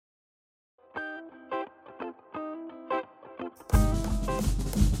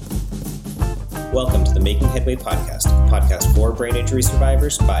Welcome to the Making Headway podcast, a podcast for brain injury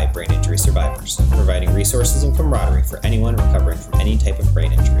survivors by brain injury survivors, providing resources and camaraderie for anyone recovering from any type of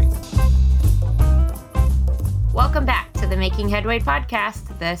brain injury. Welcome back to the Making Headway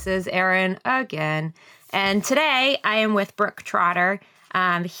podcast. This is Erin again, and today I am with Brooke Trotter.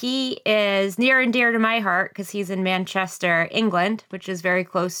 He is near and dear to my heart because he's in Manchester, England, which is very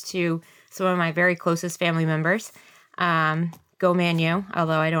close to some of my very closest family members. Go Man U,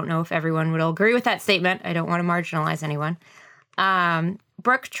 although I don't know if everyone would agree with that statement. I don't want to marginalize anyone.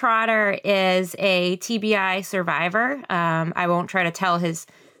 Brooke Trotter is a TBI survivor. I won't try to tell his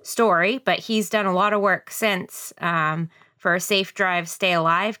story, but he's done a lot of work since for a Safe Drive Stay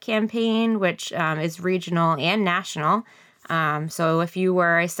Alive campaign, which is regional and national. So if you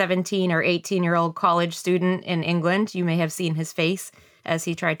were a 17 or 18-year-old college student in England, you may have seen his face as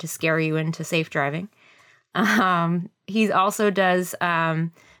he tried to scare you into safe driving. He also does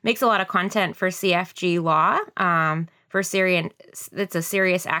makes a lot of content for CFG Law, it's a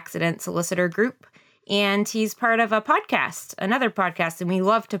serious accident solicitor group, and he's part of another podcast, and we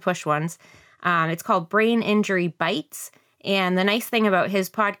love to push ones. It's called Brain Injury Bites, and the nice thing about his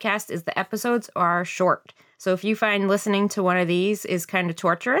podcast is the episodes are short. So if you find listening to one of these is kind of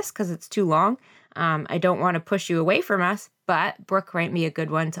torturous because it's too long, I don't want to push you away from us, but Brooke might be a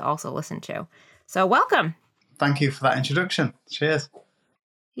good one to also listen to. So welcome. Thank you for that introduction. Cheers.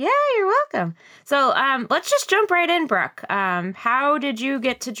 Yeah, you're welcome. So let's just jump right in, Brooke. How did you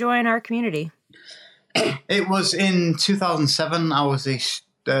get to join our community? It was in 2007. I was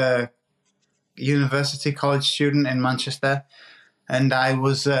a university college student in Manchester, and I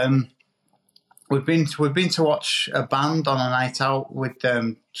was we'd been to watch a band on a night out with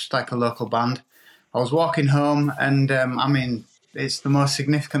just like a local band. I was walking home, and it's the most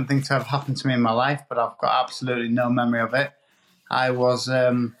significant thing to have happened to me in my life, but I've got absolutely no memory of it. I was...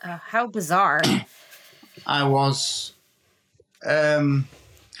 how bizarre. I was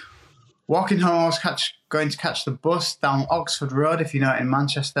walking home. I was going to catch the bus down Oxford Road, if you know it, in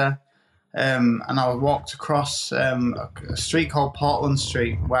Manchester. And I walked across a street called Portland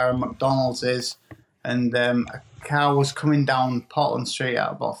Street, where a McDonald's is. And a car was coming down Portland Street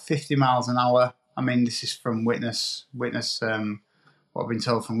at about 50 miles an hour. I mean, this is from witness. What I've been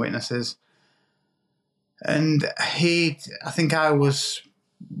told from witnesses. And I think I was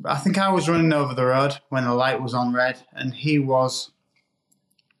running over the road when the light was on red, and the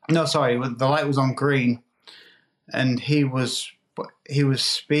light was on green, and he was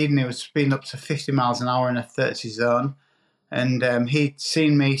speeding. He was speeding up to 50 miles an hour in a 30 zone, and he'd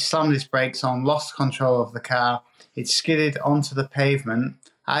seen me, slammed his brakes on, lost control of the car. He'd skidded onto the pavement.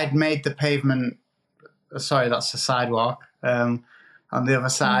 I'd made the pavement. Sorry, that's the sidewalk. On the other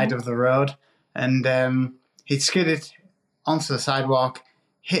side of the road, and he'd skidded onto the sidewalk,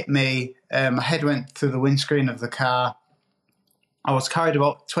 hit me. My head went through the windscreen of the car. I was carried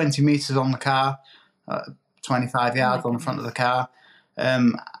about 20 metres on the car, 25 yards on the front of the car,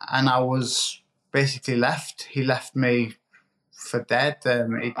 and I was basically left. He left me for dead.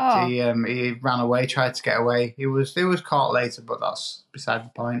 He ran away, tried to get away. He was caught later, but that's beside the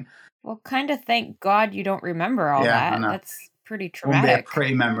point. Well, kind of thank God you don't remember all that. That's pretty traumatic. Wouldn't be a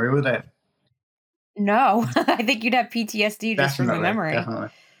pretty memory, would it? No, I think you'd have PTSD just from the memory. Definitely.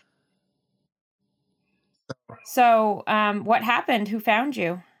 So, what happened? Who found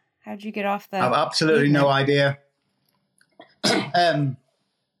you? How did you get off the... I've absolutely no idea. But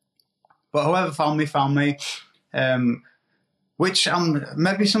whoever found me. Which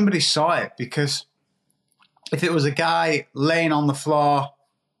maybe somebody saw it, because if it was a guy laying on the floor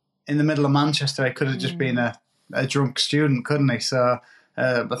in the middle of Manchester, it could have just been a drunk student, couldn't he? So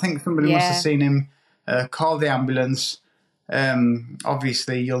I think somebody must have seen him, call the ambulance.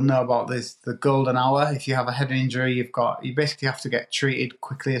 Obviously, you'll know about the golden hour. If you have a head injury, you basically have to get treated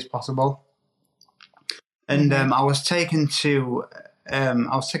quickly as possible. And I was taken to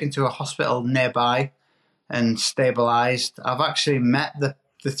a hospital nearby and stabilised. I've actually met the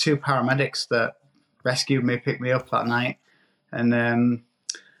two paramedics that rescued me, picked me up that night, and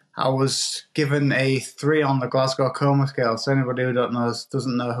I was given a 3 on the Glasgow Coma Scale. So anybody who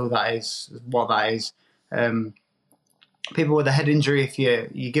doesn't know who that is, what that is. People with a head injury, if you're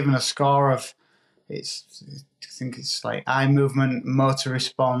given a score of, I think it's like eye movement, motor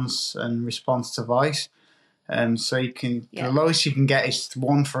response, and response to voice. So the lowest you can get is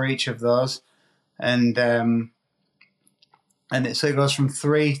 1 for each of those, and it goes from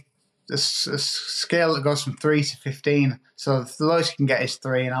 3. A scale that goes from 3 to 15. So the lowest you can get is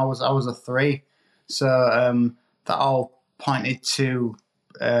 3, and I was a 3. So that all pointed to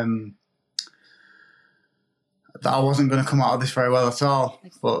that I wasn't going to come out of this very well at all.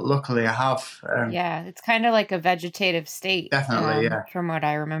 But luckily I have. Yeah, it's kind of like a vegetative state. Definitely, yeah. From what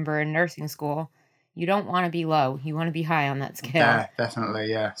I remember in nursing school. You don't want to be low. You want to be high on that scale. Yeah, definitely,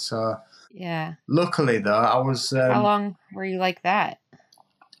 yeah. So yeah. Luckily, though, I was... How long were you like that?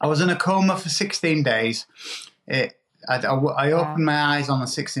 I was in a coma for 16 days. I opened my eyes on the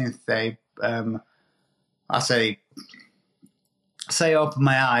 16th day. I say open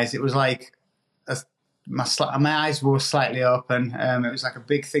my eyes. It was like my eyes were slightly open. It was like a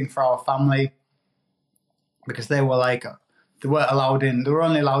big thing for our family because they were like they weren't allowed in. They were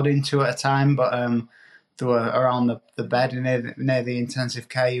only allowed in 2 at a time, but they were around the bed near the intensive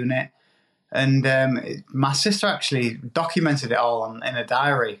care unit. And my sister actually documented it all in a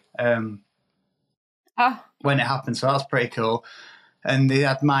diary when it happened. So that's pretty cool. And they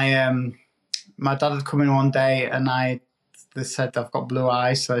had my dad had come in one day, and they said I've got blue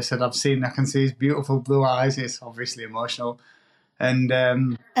eyes. So I said I can see his beautiful blue eyes. It's obviously emotional. And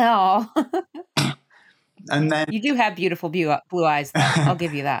and then you do have beautiful blue eyes, though. I'll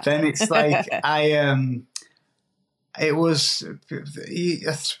give you that. Then it's like it was,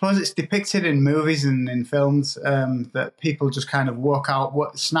 I suppose it's depicted in movies and in films that people just kind of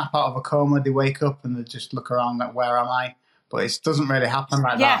snap out of a coma, they wake up and they just look around like, where am I? But it doesn't really happen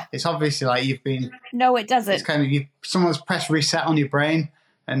like that. It's obviously like you've been... No, it doesn't. It's kind of, someone's pressed reset on your brain.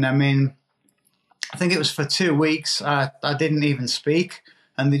 And I mean, I think it was for 2 weeks, I didn't even speak.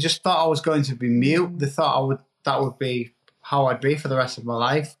 And they just thought I was going to be mute. They thought that would be how I'd be for the rest of my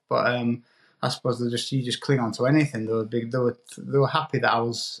life. But I suppose you just cling on to anything. They were happy that I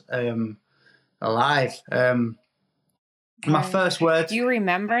was alive. My first words. Do you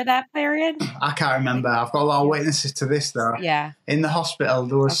remember that period? I can't remember. I've got a lot of witnesses to this though. Yeah. In the hospital,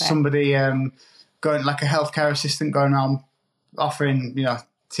 there was somebody going, like a healthcare assistant, going around offering,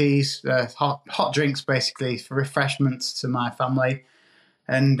 teas, hot drinks, basically for refreshments to my family,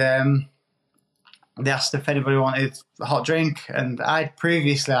 and they asked if anybody wanted a hot drink, and I'd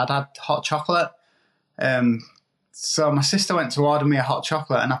had hot chocolate. So my sister went to order me a hot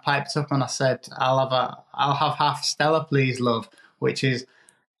chocolate, and I piped up and I said, "I'll have half Stella, please, love," which is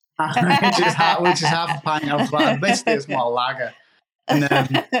half a pint of basically it's more lager. And,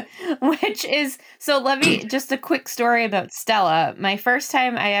 so let me just a quick story about Stella. My first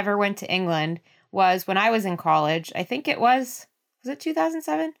time I ever went to England was when I was in college. I think it was it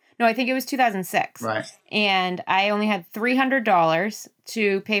 2007? No, I think it was 2006. Right. And I only had $300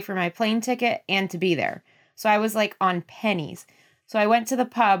 to pay for my plane ticket and to be there. So I was like on pennies. So I went to the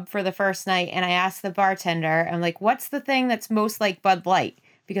pub for the first night and I asked the bartender, I'm like, what's the thing that's most like Bud Light?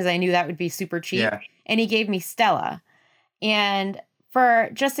 Because I knew that would be super cheap. Yeah. And he gave me Stella. And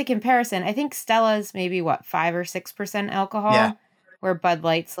for just a comparison, I think Stella's maybe 5 or 6% alcohol, where Bud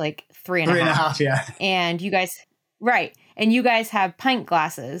Light's like 3.5. 3.5, yeah. And you guys... Right. And you guys have pint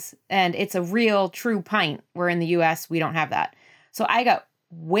glasses, and it's a real true pint, where in the US we don't have that. So I got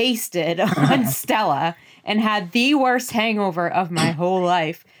wasted on Stella and had the worst hangover of my whole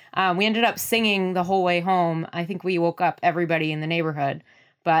life. We ended up singing the whole way home. I think we woke up everybody in the neighborhood.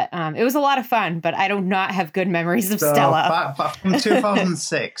 But it was a lot of fun, but I do not have good memories of Stella. But from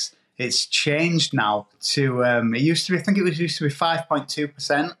 2006, it's changed now to, it used to be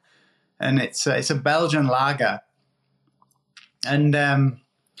 5.2%, and it's a Belgian lager. And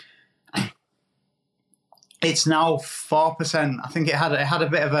it's now 4%. I think it had a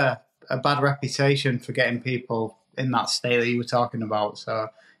bit of a bad reputation for getting people in that state that you were talking about. So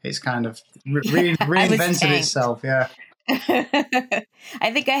it's kind of reinvented itself. Yeah.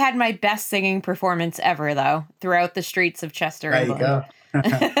 I think I had my best singing performance ever, though, throughout the streets of Chester, there England. You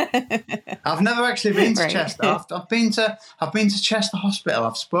go. I've never actually been to Chester. I've been to Chester Hospital.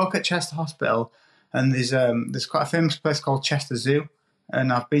 I've spoke at Chester Hospital. And there's quite a famous place called Chester Zoo,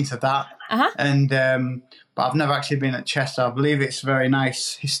 and I've been to that. And but I've never actually been at Chester. I believe it's a very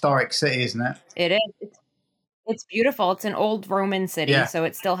nice historic city, isn't it? It is. It's beautiful. It's an old Roman city, so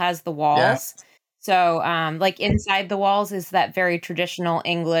it still has the walls. Yeah. So, like inside the walls is that very traditional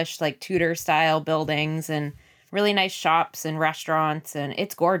English, like Tudor style buildings, and really nice shops and restaurants, and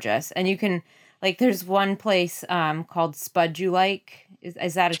it's gorgeous. And you can, like, there's one place called Spud You Like.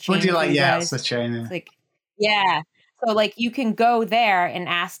 Is that a chain? Spud You Like, yeah, it's a chain. It's like, yeah. So, like, you can go there and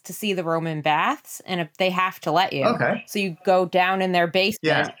ask to see the Roman baths, and if they have to let you. Okay. So you go down in their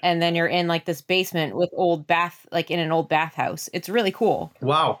basement, and then you're in, like, this basement with in an old bathhouse. It's really cool.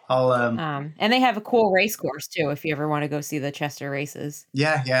 Wow. I'll and they have a cool race course, too, if you ever want to go see the Chester races.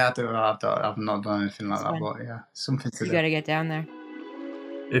 Yeah, I do. I've not done anything like that, but yeah, something to do. You got to get down there.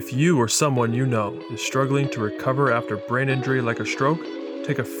 If you or someone you know is struggling to recover after brain injury like a stroke,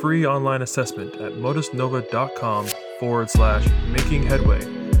 take a free online assessment at modusnova.com/making headway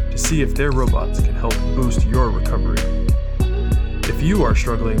to see if their robots can help boost your recovery. If you are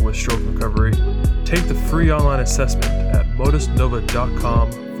struggling with stroke recovery, take the free online assessment at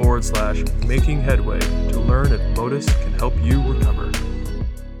modusnova.com/making headway to learn if Modus can help you recover.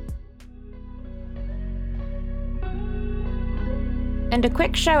 And a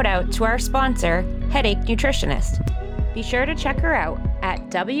quick shout out to our sponsor, Headache Nutritionist. Be sure to check her out at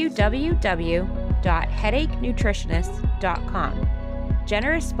www.headachenutritionist.com.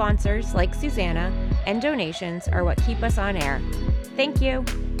 Generous sponsors like Susanna and donations are what keep us on air. Thank you.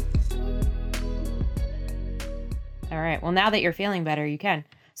 All right. Well, now that you're feeling better, you can.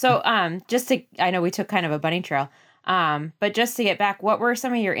 So, I know we took kind of a bunny trail, but just to get back, what were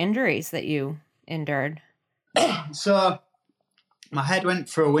some of your injuries that you endured? So, my head went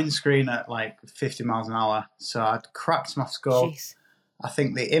through a windscreen at like 50 miles an hour. So I'd cracked my skull. Jeez. I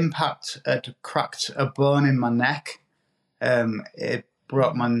think the impact had cracked a bone in my neck. It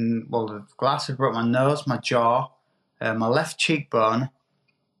broke the glass had broke my nose, my jaw, my left cheekbone.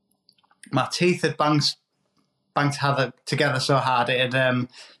 My teeth had banged together so hard it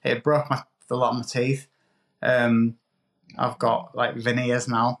broke a lot of my teeth. I've got like veneers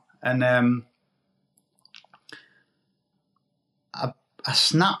now, and I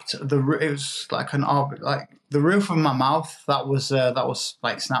snapped it was like the roof of my mouth that was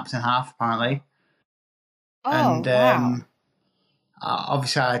like snapped in half apparently. Oh, and wow.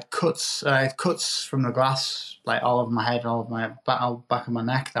 Obviously I had cuts from the glass like all over my head, all of my back of my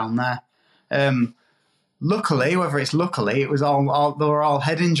neck down there. Luckily, it was all they were all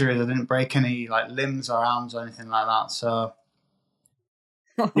head injuries. I didn't break any like limbs or arms or anything like that. So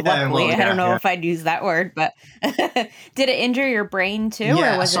luckily, I don't know if I'd use that word, but did it injure your brain too?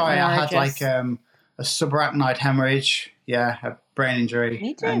 Yeah, or was I had just... like a subarachnoid hemorrhage. Yeah, a brain injury.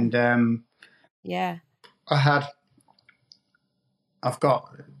 Me too. And yeah, I've got.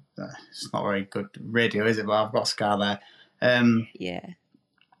 It's not very good radio, is it? But I've got a scar there. Yeah.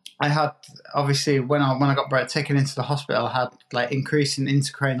 I had obviously when I got taken into the hospital, I had like increasing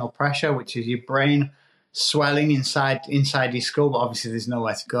intracranial pressure, which is your brain swelling inside your skull, but obviously there's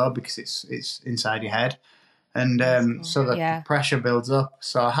nowhere to go because it's inside your head, and so the pressure builds up.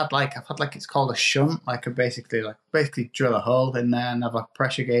 So I've had like it's called a shunt, like basically drill a hole in there and have a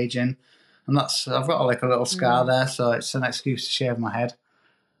pressure gauge in, and I've got like a little scar there, so it's an excuse to shave my head.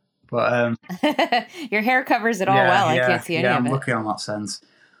 But your hair covers it all well. I can't see any of it. I'm lucky on that sense.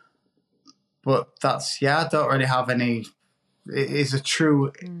 But I don't really have any. It is a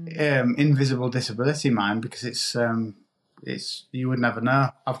true invisible disability, mine, because it's you would never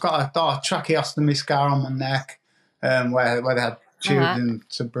know. I've got a tracheostomy scar on my neck, where they had tubes in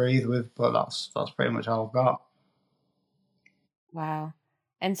to breathe with, but that's pretty much all I've got.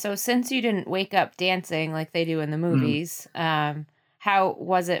 And so, since you didn't wake up dancing like they do in the movies, how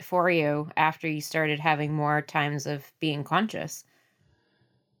was it for you after you started having more times of being conscious?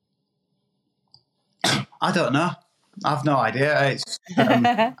 I don't know. I've no idea. It's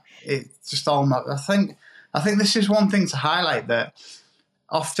it's just all my. I think this is one thing to highlight, that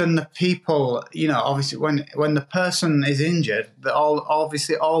often the people, obviously when the person is injured, that all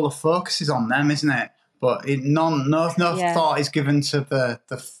the focus is on them, isn't it? But no thought is given to the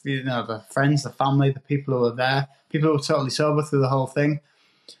friends, the family, the people who are there, people who are totally sober through the whole thing.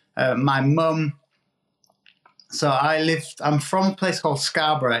 My mum. So I'm from a place called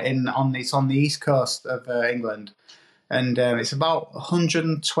Scarborough it's on the east coast of England, and it's about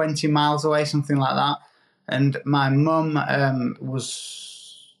 120 miles away, something like that. And my mum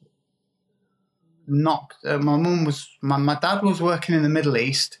was not. My dad was working in the Middle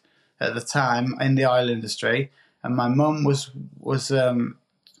East at the time in the oil industry, and my mum was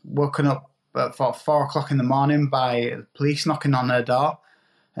woken up at 4:00 in the morning by police knocking on her door.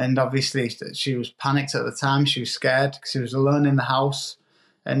 And obviously she was panicked at the time. She was scared because she was alone in the house.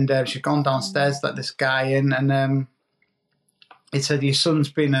 And she'd gone downstairs, let this guy in, and it said, your son's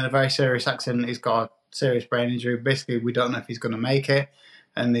been in a very serious accident. He's got a serious brain injury. Basically, we don't know if he's going to make it.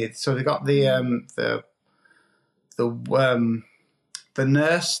 And so they got the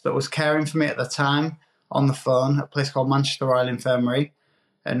nurse that was caring for me at the time on the phone at a place called Manchester Royal Infirmary.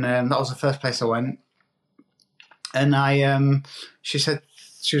 And that was the first place I went. And she said,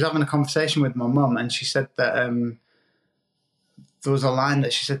 she was having a conversation with my mum, and she said that there was a line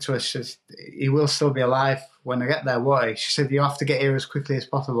that she said to us, she says, he will still be alive when I get there, won't he? She said, you have to get here as quickly as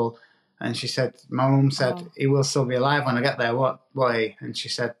possible. And she said, my mum said, he will still be alive when I get there, won't he? And she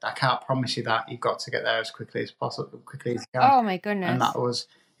said, I can't promise you that. You've got to get there as quickly as possible, quickly as you can. Oh, my goodness. And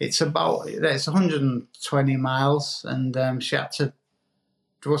it's 120 miles, and she had to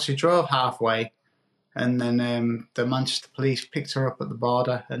she drove halfway, and then the Manchester police picked her up at the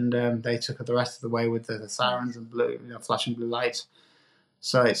border, and they took her the rest of the way with the sirens and blue, flashing blue lights.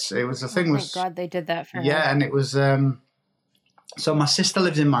 So it was the thing was. Thank God they did that for her. Yeah, and it was. So my sister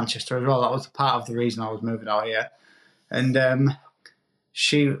lives in Manchester as well. That was part of the reason I was moving out here, and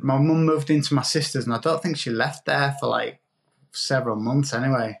my mum moved into my sister's, and I don't think she left there for like several months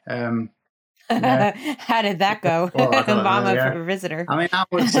anyway. Yeah. How did that go? Well, Mama for a visitor. I mean, I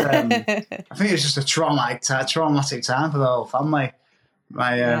was. I think it was just a traumatic time for the whole family.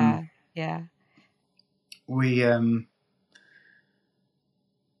 Yeah. We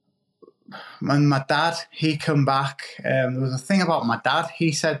when my dad, he come back. There was a thing about my dad.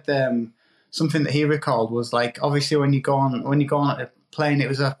 He said something that he recalled was like, obviously when you go on a plane, it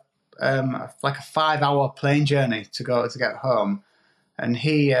was like a 5-hour plane journey to get home, and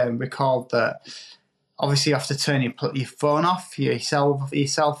he recalled that obviously you have to turn your phone off, your cell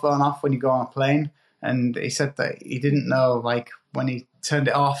phone off when you go on a plane, and he said that he didn't know, like, when he turned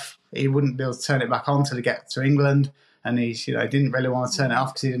it off, he wouldn't be able to turn it back on till he get to England. And he didn't really want to turn it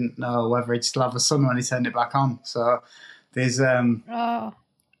off because he didn't know whether he'd still have the sun when he turned it back on. So there's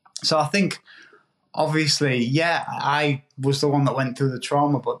So I think, obviously, I was the one that went through the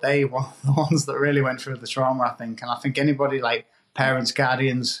trauma, but they were the ones that really went through the trauma, I think. And I think anybody, like parents,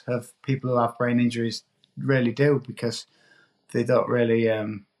 guardians of people who have brain injuries, really do, because they don't really,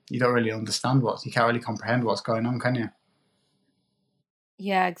 you don't really understand you can't really comprehend what's going on, can you?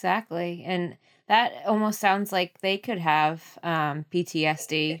 Yeah, exactly. And that almost sounds like they could have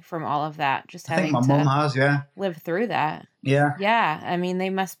PTSD from all of that. Just I having think my mum has, live through that. Yeah. Yeah. I mean, they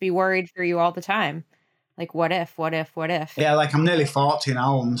must be worried for you all the time. Like, what if? Yeah, like I'm nearly 40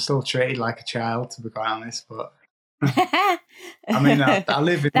 now. I'm still treated like a child, to be quite honest. But I mean, I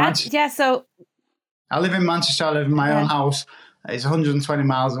live in Manchester. Yeah, so I live in Manchester. I live in my own house. It's 120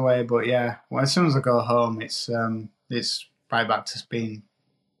 miles away. But yeah, well, as soon as I go home, it's right back to being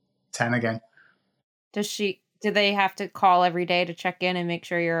 10 again. Do they have to call every day to check in and make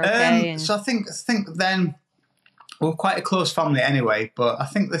sure you're okay? So I think then we're quite a close family anyway, but I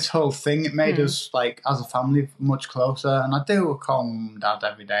think this whole thing, it made us, like, as a family, much closer. And I do call mum and dad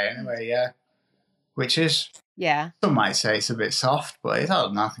every day anyway, yeah. Which is, some might say it's a bit soft, but I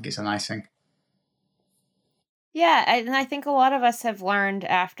don't know, I think it's a nice thing. Yeah, and I think a lot of us have learned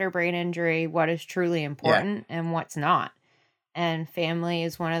after brain injury what is truly important and what's not. And family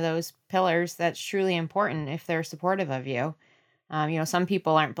is one of those pillars that's truly important if they're supportive of you. Some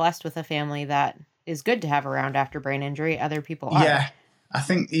people aren't blessed with a family that is good to have around after brain injury. Other people are. Yeah, I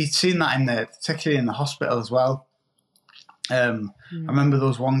think you've seen that particularly in the hospital as well. I remember there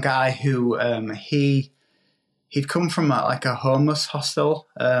was one guy who he'd come from a homeless hostel.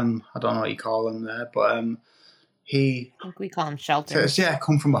 I don't know what you call them there, but I think we call them shelters. So,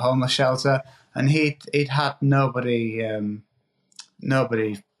 come from a homeless shelter, and he'd had nobody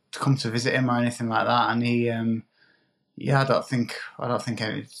to come to visit him or anything like that, and I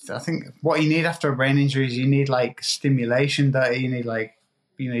think what you need after a brain injury is you need like stimulation, that you need, like,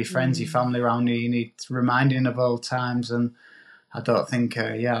 your friends, your family around you. You need reminding of old times, and I don't think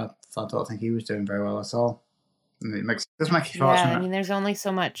he was doing very well at all. And it does make you thoughts. Yeah, I mean, there's only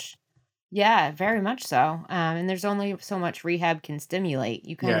so much. Yeah, very much so. And there's only so much rehab can stimulate.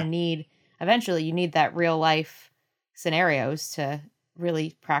 You kind of need that real life scenarios to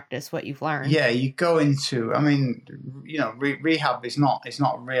really practice what you've learned. Yeah, you go into, I mean, rehab is not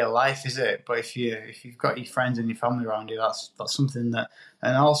real life, is it? But if you've got your friends and your family around you, that's something that,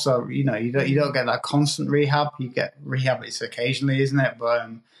 and also, you don't get that constant rehab. You get rehab, it's occasionally, isn't it? But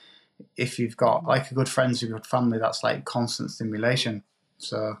if you've got like a good friends, a good family, that's like constant stimulation.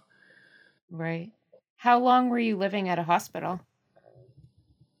 So, right. How long were you living at a hospital?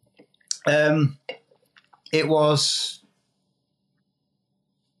 It was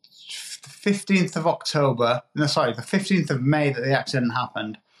the 15th of May that the accident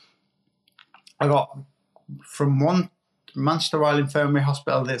happened. I got from one Manchester Royal Infirmary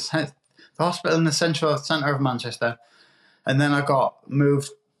Hospital, the hospital in the centre of Manchester, and then I got moved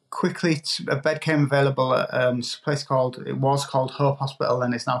quickly. A bed came available at a place called Hope Hospital,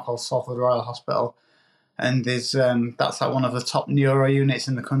 and it's now called Salford Royal Hospital. And that's like one of the top neuro units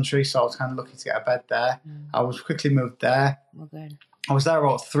in the country, so I was kind of lucky to get a bed there. I was quickly moved there. Okay. I was there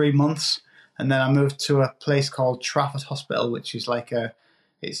about 3 months, and then I moved to a place called Trafford Hospital, which is like that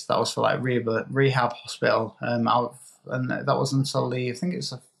was for like rehab hospital. And that was until I think it was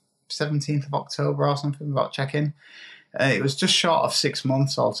the 17th of October or something, about check-in. It was just short of 6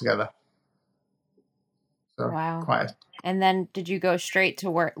 months altogether. So Wow. quite. And then did you go straight to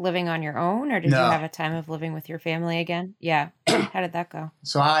work living on your own, or did you No. have a time of living with your family again? Yeah. How did that go?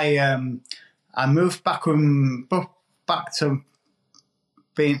 So I moved back to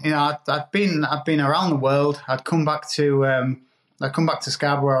being, I'd been around the world. I'd come back to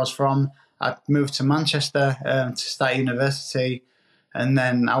Scarborough, where I was from. I'd moved to Manchester to start university, and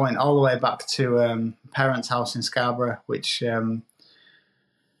then I went all the way back to parents' house in Scarborough, which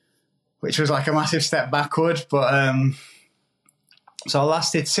was like a massive step backward. But so I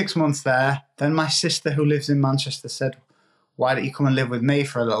lasted 6 months there. Then my sister, who lives in Manchester, said, "Why don't you come and live with me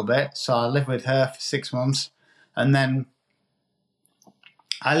for a little bit?" So I lived with her for 6 months, and then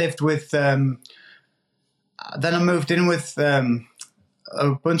I lived with. Then I moved in with a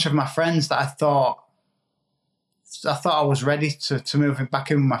bunch of my friends that I thought I was ready to move back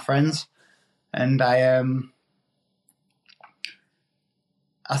in with my friends, and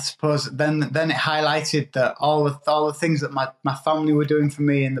I suppose then it highlighted that all the things that my family were doing for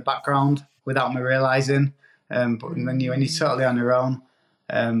me in the background without me realizing. But when you're totally on your own,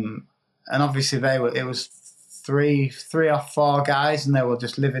 and obviously it was three or four guys, and they were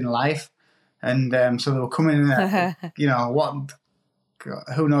just living life, and so they were coming in at,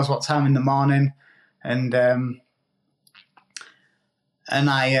 who knows what time in the morning, and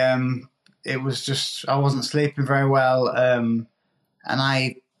I it was just, I wasn't sleeping very well, and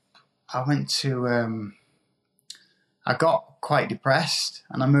I went to I got quite depressed,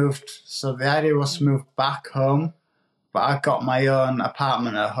 and I moved. So the idea was to move back home, but I got my own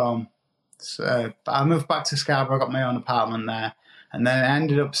apartment at home. So but I moved back to Scarborough, got my own apartment there, and then I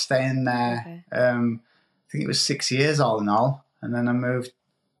ended up staying there. Okay. I think it was 6 years all in all, and then I moved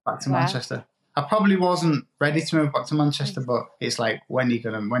back to Manchester. I probably wasn't ready to move back to Manchester, but it's like, when you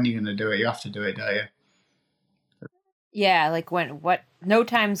gonna do it? You have to do it, don't you? Yeah, like no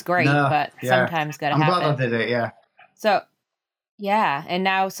time's great, but sometimes gotta happen. I'm glad I did it, yeah. So, yeah, and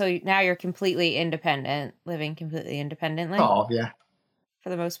now you're completely independent, living completely independently? Oh, yeah. For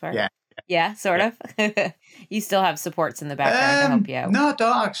the most part? Yeah. Yeah, sort of? You still have supports in the background to help you out? No, I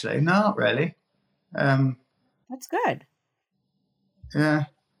don't actually. No, not really. That's good. Yeah.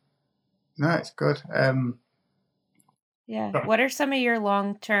 No, it's good. Yeah. What are some of your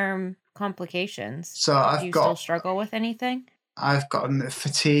long-term complications? So Do you still struggle with anything? I've gotten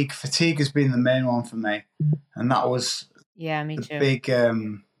fatigue. Fatigue has been the main one for me, and that was me the too. big,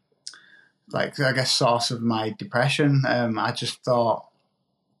 I guess, source of my depression. I just thought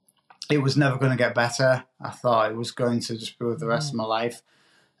it was never going to get better. I thought it was going to just be with the rest of my life.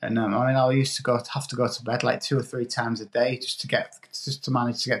 And I used to have to go to bed like 2 or 3 times a day just to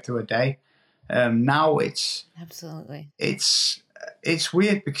manage to get through a day. Now it's absolutely, it's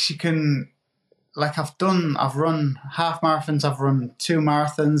weird because you can, like, I've run half marathons, I've run 2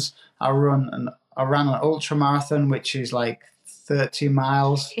 marathons, I ran an ultra marathon, which is like 30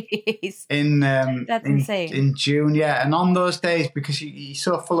 miles. Jeez. That's insane. In June, yeah. And on those days, because you're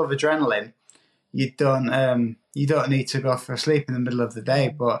so full of adrenaline, you don't need to go for a sleep in the middle of the day.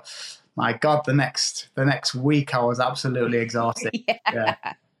 But my God, the next week I was absolutely exhausted. Yeah.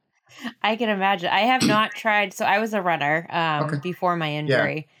 I can imagine. I have not tried. So I was a runner before my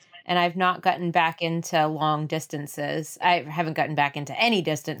injury, and I've not gotten back into long distances. I haven't gotten back into any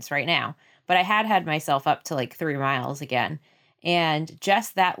distance right now, but I had myself up to like 3 miles again. And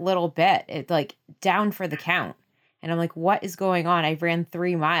just that little bit, it like down for the count. And I'm like, what is going on? I ran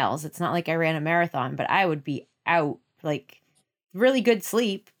 3 miles. It's not like I ran a marathon, but I would be out, like, really good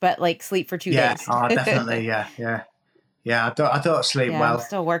sleep, but like sleep for 2 days. Oh, definitely. Yeah. I don't sleep well. I'm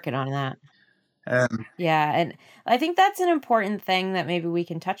still working on that. And I think that's an important thing that maybe we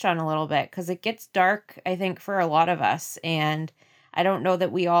can touch on a little bit, because it gets dark, I think, for a lot of us. And I don't know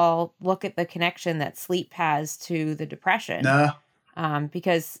that we all look at the connection that sleep has to the depression. No.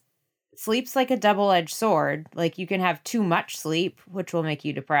 Because sleep's like a double-edged sword. Like, you can have too much sleep, which will make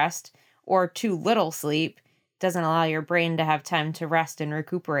you depressed, or too little sleep doesn't allow your brain to have time to rest and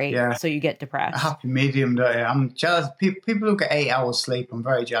recuperate, so you get depressed. A happy medium, don't you? I'm jealous. People who get 8 hours sleep, I'm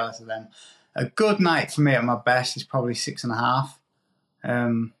very jealous of them. A good night for me at my best is probably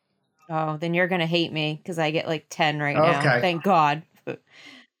 6.5. Oh, then you're going to hate me because I get like 10 right now. Thank God.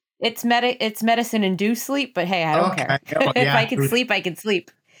 It's medicine-induced sleep, but hey, I don't care. Oh, yeah. If I can sleep, I can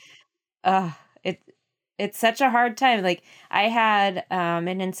sleep. It's such a hard time. Like, I had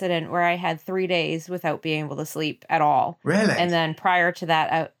an incident where I had 3 days without being able to sleep at all. Really? And then prior to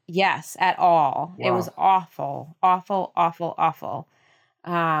that, yes, at all. Wow. It was awful, awful, awful, awful.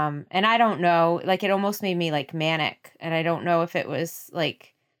 And I don't know, like, it almost made me like manic. And I don't know if it was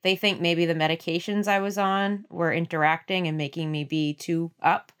like, they think maybe the medications I was on were interacting and making me be too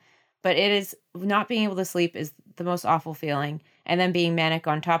up. but it is not being able to sleep is the most awful feeling. And then being manic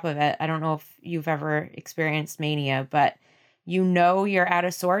on top of it. I don't know if you've ever experienced mania, but you know you're out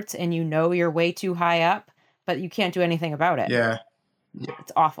of sorts and you know you're way too high up, but you can't do anything about it. Yeah.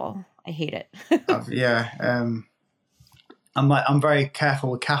 It's awful. I hate it. I'm very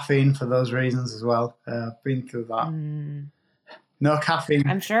careful with caffeine for those reasons as well. I've been through that. No caffeine.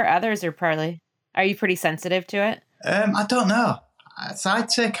 I'm sure others are probably. Are you pretty sensitive to it? I don't know. So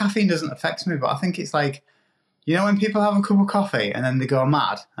I'd say caffeine doesn't affect me, but I think it's like, you know, when people have a cup of coffee and then they go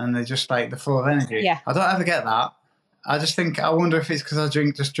mad and they're just like, they're full of energy. Yeah. I don't ever get that. I wonder if it's because I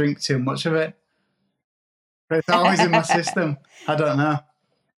drink too much of it. But it's always in my system. I don't know.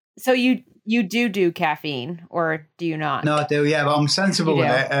 So you do caffeine, or do you not? No, I do. Yeah, but I'm sensible with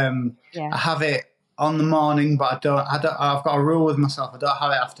it. Yeah. I have it on the morning, but I don't. I've got a rule with myself. I don't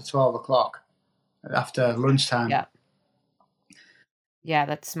have it after 12 o'clock, after lunchtime. Yeah. Yeah,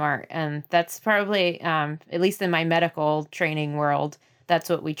 that's smart. And that's probably, at least in my medical training world, that's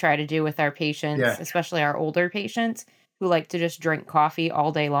what we try to do with our patients, especially our older patients who like to just drink coffee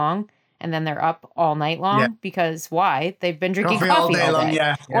all day long. And then they're up all night long because why? They've been drinking coffee all day long.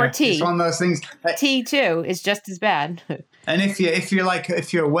 Yeah. Or tea. It's one of those things. Tea too is just as bad. And if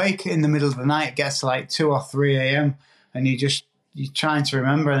you're awake in the middle of the night, it gets to like 2 or 3 a.m. and you're trying to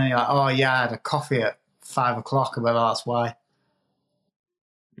remember, and then you're like, oh yeah, I had a coffee at 5 o'clock. But that's why.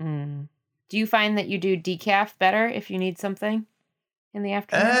 Do you find that you do decaf better if you need something in the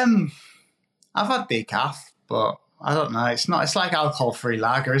afternoon? I've had decaf, but I don't know. It's like alcohol-free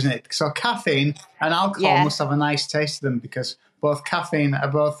lager, isn't it? So caffeine and alcohol must have a nice taste to them, because both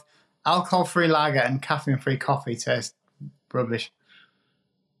alcohol-free lager and caffeine-free coffee taste rubbish.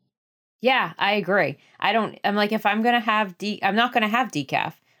 Yeah, I agree. I'm like, if I'm going to have I'm not going to have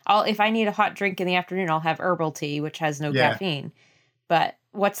decaf. If I need a hot drink in the afternoon, I'll have herbal tea, which has no caffeine. But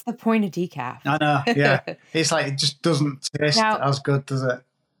what's the point of decaf? I know, yeah. It's like, it just doesn't taste as good, does it?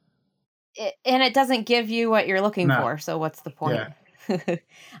 And it doesn't give you what you're looking for, so what's the point?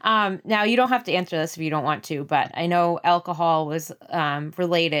 Yeah. Now, you don't have to answer this if you don't want to, but I know alcohol was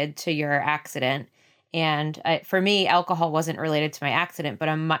related to your accident. And for me, alcohol wasn't related to my accident, but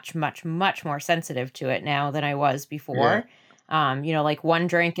I'm much, much, much more sensitive to it now than I was before. Like 1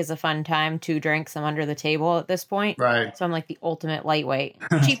 drink is a fun time, 2 drinks, I'm under the table at this point. Right. So I'm like the ultimate lightweight.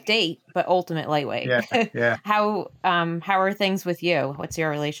 Cheap date, but ultimate lightweight. Yeah. How are things with you? What's your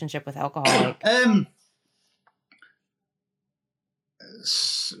relationship with alcohol like? On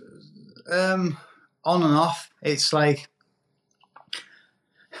and off. It's like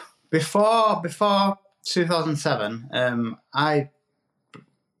before 2007, that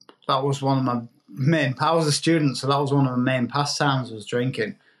was one of my I was a student, so that was one of the main pastimes, was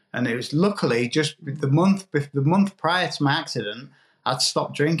drinking. And it was luckily just the month prior to my accident, I'd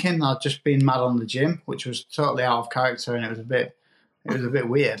stopped drinking. I'd just been mad on the gym, which was totally out of character, and it was a bit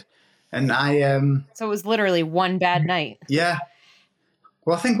weird. And so it was literally one bad night. Yeah.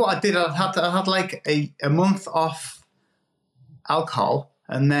 Well, I think what I did, I had like a month off alcohol,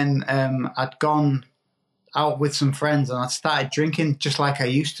 and then I'd gone out with some friends, and I started drinking just like I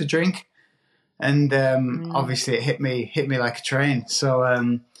used to drink. And obviously it hit me like a train. So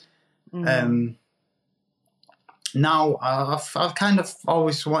now I've kind of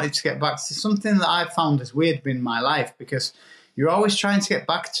always wanted to get back to something that I've found is weird in my life, because you're always trying to get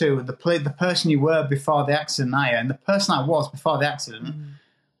back to the person you were before the accident. And the person I was before the accident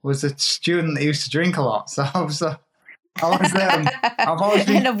was a student that used to drink a lot. So I've always been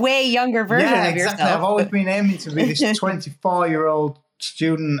and a way younger version of yourself. I've always been aiming to be this 24-year-old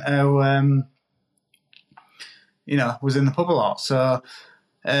student who was in the pub a lot. So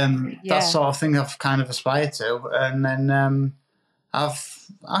that sort of thing I've kind of aspired to. And then I'm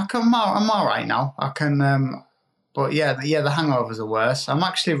all right now. I can, but the hangovers are worse. I'm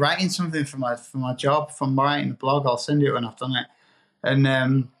actually writing something for my job, from writing a blog. I'll send you it when I've done it.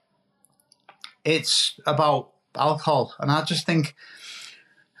 And it's about alcohol. And I think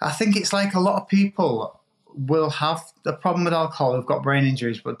it's like a lot of people will have a problem with alcohol who've got brain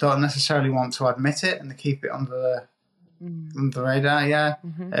injuries, but don't necessarily want to admit it, and they keep it under the radar. Yeah.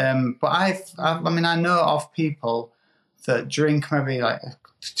 But I know of people that drink maybe like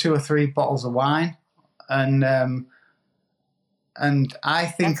 2 or 3 bottles of wine, and I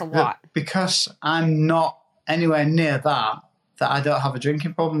think that's a lot. because I'm not anywhere near that I don't have a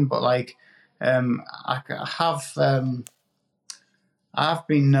drinking problem. But like I've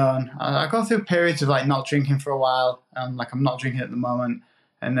been known. I go through periods of like not drinking for a while, and like I'm not drinking at the moment,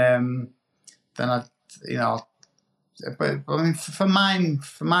 and then I. But I mean, for my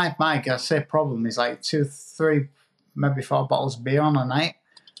I say problem is like 2, 3, maybe 4 bottles of beer on a night,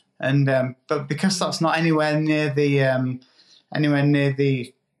 And but because that's not anywhere near the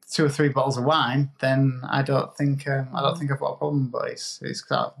 2 or 3 bottles of wine, then I don't think I've got a problem. But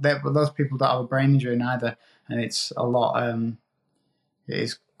but those people don't have a brain injury neither, and it's a lot. It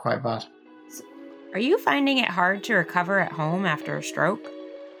is quite bad. Are you finding it hard to recover at home after a stroke?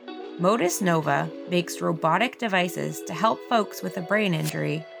 Modus Nova makes robotic devices to help folks with a brain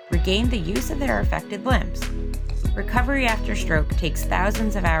injury regain the use of their affected limbs. Recovery after stroke takes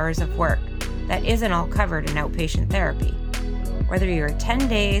thousands of hours of work that isn't all covered in outpatient therapy. Whether you're 10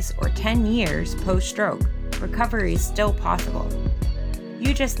 days or 10 years post-stroke, recovery is still possible.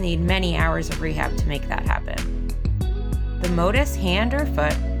 You just need many hours of rehab to make that happen. The Modus hand or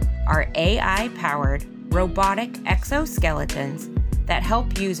foot are AI-powered robotic exoskeletons that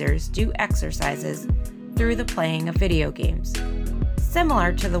help users do exercises through the playing of video games,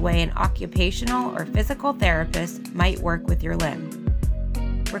 similar to the way an occupational or physical therapist might work with your limb.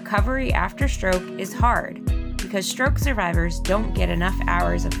 Recovery after stroke is hard because stroke survivors don't get enough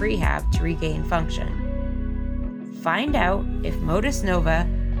hours of rehab to regain function. Find out if Modus Nova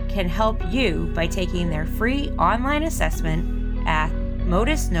can help you by taking their free online assessment at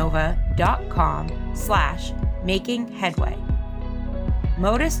modusnova.com/makingheadway.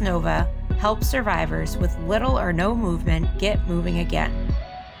 Modus Nova helps survivors with little or no movement get moving again.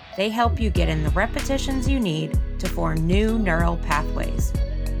 They help you get in the repetitions you need to form new neural pathways.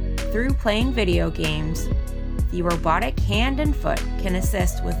 Through playing video games, the robotic hand and foot can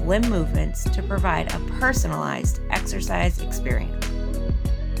assist with limb movements to provide a personalized exercise experience.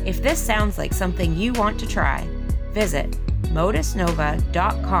 If this sounds like something you want to try, visit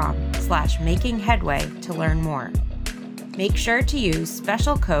modusnova.com/makingheadway to learn more. Make sure to use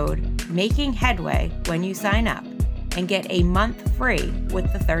special code MAKINGHEADWAY when you sign up and get a month free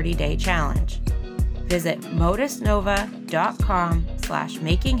with the 30-day challenge. Visit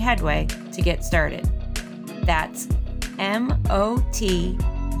modusnova.com/makingheadway to get started. That's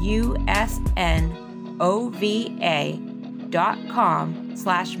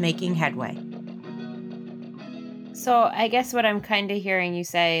MOTUSNOVA.com/makingheadway. So I guess what I'm kind of hearing you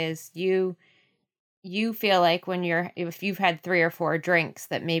say is you feel like if you've had 3 or 4 drinks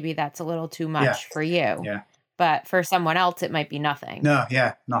that maybe that's a little too much for you. Yeah. But for someone else it might be nothing. No,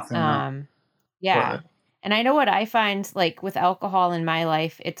 yeah, nothing. Yeah. And I know what I find like with alcohol in my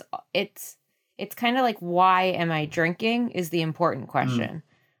life, it's kind of like, why am I drinking is the important question.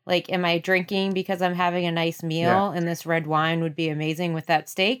 Like, am I drinking because I'm having a nice meal and this red wine would be amazing with that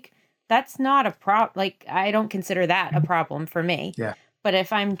steak? That's not a problem. Like, I don't consider that a problem for me. Yeah. But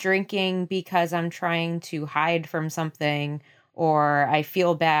if I'm drinking because I'm trying to hide from something, or I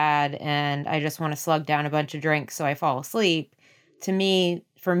feel bad and I just want to slug down a bunch of drinks so I fall asleep,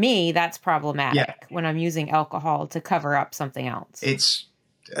 for me, that's problematic when I'm using alcohol to cover up something else. It's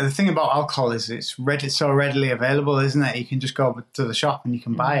the thing about alcohol is it's so readily available, isn't it? You can just go to the shop and you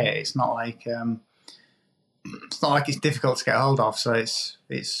can buy it. It's not like it's difficult to get hold of. So it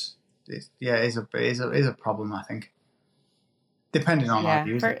is a problem, I think. Depending on how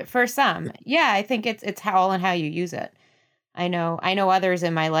you use it. For some. Yeah, I think it's how and how you use it. I know others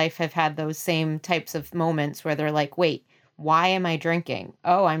in my life have had those same types of moments where they're like, wait, why am I drinking?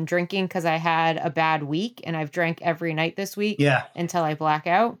 Oh, I'm drinking because I had a bad week and I've drank every night this week until I black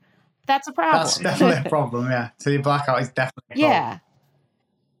out. That's a problem. That's definitely a problem, yeah. So your blackout is definitely a problem.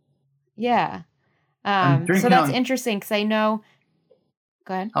 Yeah. So that's interesting because I know...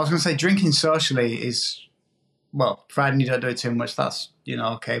 Go ahead. I was going to say drinking socially is... Well, providing you don't do it too much, that's,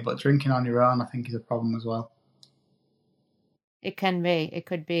 okay. But drinking on your own, I think, is a problem as well. It can be. It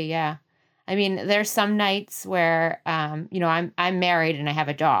could be, yeah. I mean, there's some nights where, I'm married and I have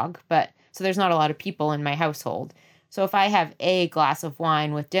a dog, so there's not a lot of people in my household. So if I have a glass of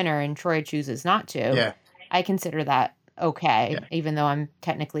wine with dinner and Troy chooses not to, I consider that okay, even though I'm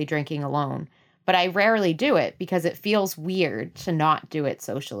technically drinking alone. But I rarely do it because it feels weird to not do it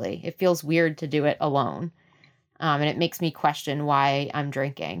socially. It feels weird to do it alone. And it makes me question why I'm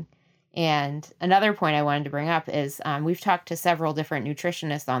drinking. And another point I wanted to bring up is we've talked to several different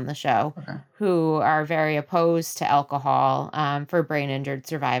nutritionists on the show who are very opposed to alcohol for brain injured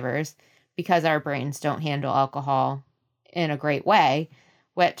survivors because our brains don't handle alcohol in a great way,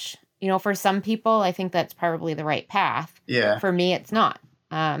 which, for some people, I think that's probably the right path. Yeah. For me, it's not.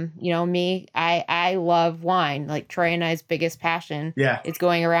 Me, I love wine. Like Troy and I's biggest passion is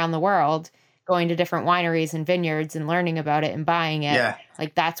going around the world, going to different wineries and vineyards and learning about it and buying it. Yeah.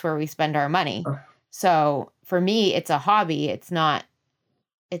 Like that's where we spend our money. So for me, it's a hobby. It's a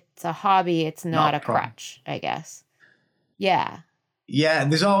hobby. It's not a crutch, I guess. Yeah. Yeah.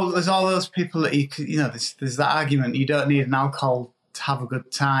 There's all those people that there's that argument. You don't need an alcohol have a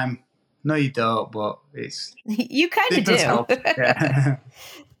good time. No, you don't, but You kind of it does do. help. Yeah.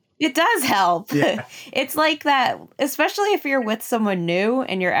 It does help. Yeah. It's like that, especially if you're with someone new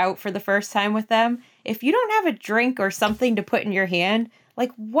and you're out for the first time with them. If you don't have a drink or something to put in your hand,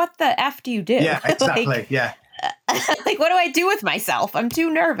 like, what the F do you do? Yeah, exactly. Like, yeah. like, what do I do with myself? I'm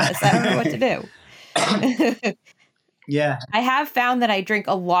too nervous. I don't know what to do. Yeah. I have found that I drink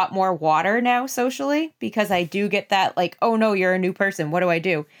a lot more water now socially because I do get that, like, oh no, you're a new person. What do I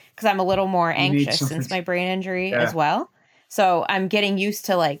do? Because I'm a little more anxious since my brain injury as well. So I'm getting used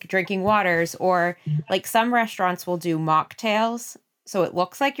to like drinking waters, or like some restaurants will do mocktails. So it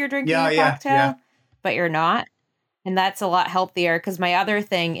looks like you're drinking a cocktail, but you're not. And that's a lot healthier because my other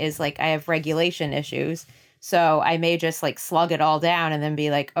thing is like I have regulation issues. So I may just like slug it all down and then be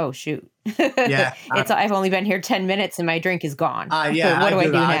like, oh, shoot. Yeah. I've only been here 10 minutes and my drink is gone. Yeah. What do I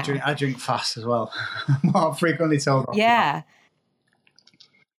do now? I drink fast as well. More frequently told. Yeah.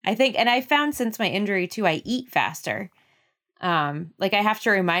 I think, and I found since my injury too, I eat faster. Like I have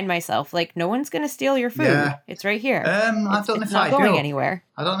to remind myself, like, no one's going to steal your food. Yeah. It's right here. I don't know if it's not going anywhere.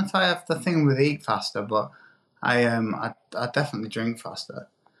 I don't know if I have the thing with eat faster, but I definitely drink faster.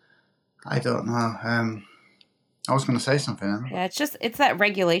 I don't know. I was going to say something. Yeah, it's that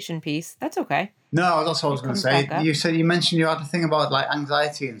regulation piece. That's okay. No, that's what I was going to say. You mentioned you had a thing about like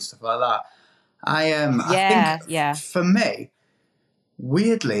anxiety and stuff like that. I think for me,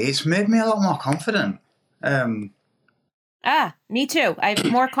 weirdly, it's made me a lot more confident. Me too.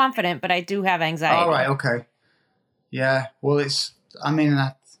 I'm more confident, but I do have anxiety. All right, okay. Yeah, well,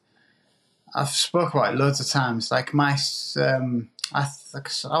 I've spoke about it loads of times. Like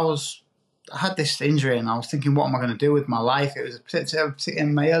I had this injury and I was thinking, what am I going to do with my life? It was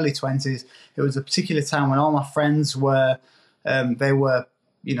in my early 20s. It was a particular time when all my friends were, they were,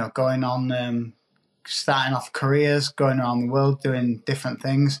 going on, starting off careers, going around the world, doing different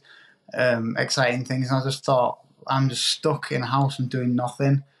things, exciting things. And I just thought, I'm just stuck in a house and doing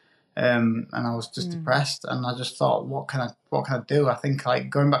nothing. And I was just depressed. And I just thought, what can I do? I think like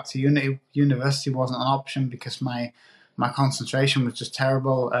going back to university wasn't an option because my concentration was just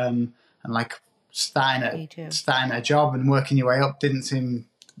terrible. And like starting a job and working your way up didn't seem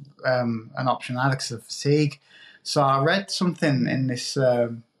an option either because of fatigue. So I read something in this.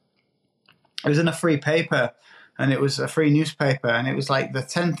 It was in a free paper, and it was a free newspaper, and it was like the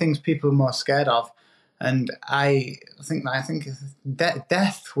 10 things people are most scared of, and I think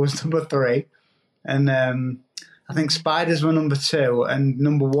death was number 3, and I think spiders were number 2, and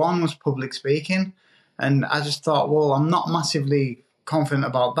number 1 was public speaking, and I just thought, well, I'm not massively confident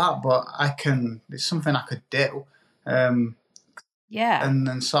about that, but it's something I could do. And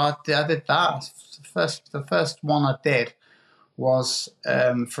then so I did that. The first one I did was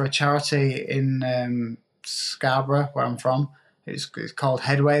for a charity in Scarborough, where I'm from. It's called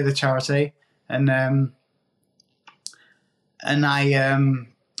Headway, the charity, and I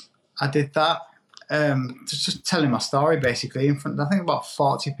did that. Just telling my story basically in front. I think about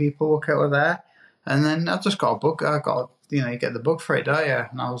 40 people were there, and then I just got a book. You get the book for it, don't you?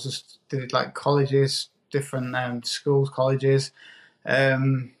 And I was just did like colleges, different schools, colleges.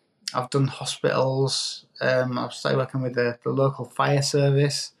 I've done hospitals. I've started working with the local fire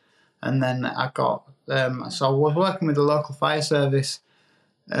service, and then I got. So I was working with the local fire service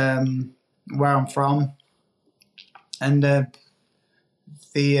where I'm from, and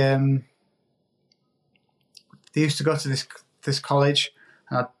they used to go to this college,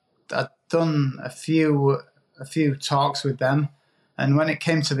 and I'd done a few talks with them, and when it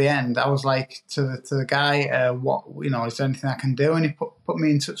came to the end, I was like to the guy, "What is there anything I can do?" And he put me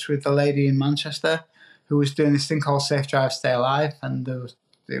in touch with the lady in Manchester who was doing this thing called Safe Drive Stay Alive, and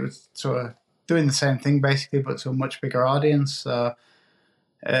it was sort of doing the same thing basically, but to a much bigger audience. So,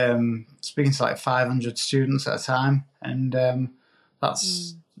 speaking to like 500 students at a time, and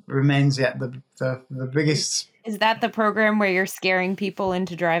that's remains yet the biggest. Is that the program where you're scaring people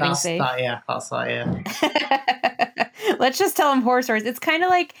into driving safe? That's that, yeah. Let's just tell them horse stories. It's kind of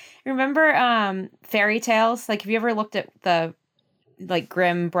like, remember fairy tales? Like, have you ever looked at the like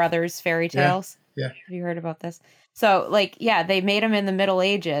Grimm Brothers fairy tales? Yeah. Have you heard about this? So, like, yeah, they made them in the Middle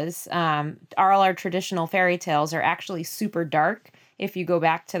Ages. All our traditional fairy tales are actually super dark if you go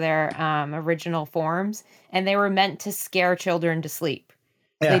back to their original forms, and they were meant to scare children to sleep.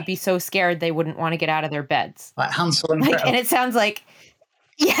 Yeah. They'd be so scared they wouldn't want to get out of their beds. Like Hansel and Gretel. And it sounds like,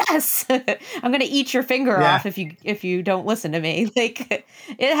 yes, I'm going to eat your finger off if you don't listen to me. Like,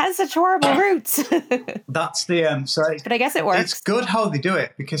 it has such horrible roots. That's the but I guess it works. It's good how they do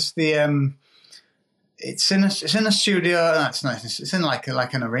it because the it's in a studio. No, it's not. It's in like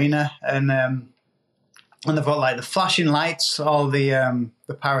an arena, and and they've got like the flashing lights, all the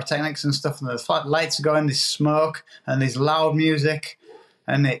pyrotechnics and stuff, and the lights are going, there's smoke, and there's loud music,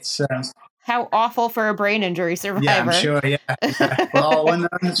 and it's... How awful for a brain injury survivor. Yeah, I'm sure, yeah. Well, when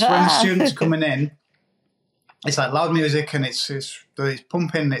the students are coming in, it's like loud music, and it's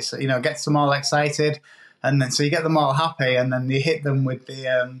pumping, it's, you know, gets them all excited, and then so you get them all happy, and then you hit them with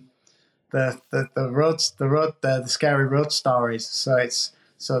the scary road stories.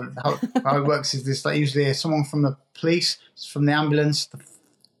 So how it works is this, like, usually someone from the police, from the ambulance,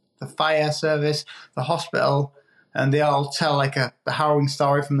 the fire service, the hospital, and they all tell like a harrowing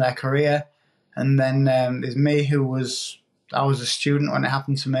story from their career. And then there's me, I was a student when it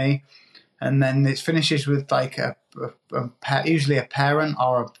happened to me. And then it finishes with like usually a parent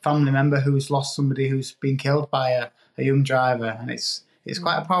or a family member who's lost somebody who's been killed by a young driver. And it's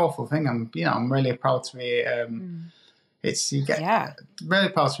quite a powerful thing. I'm really proud to be, really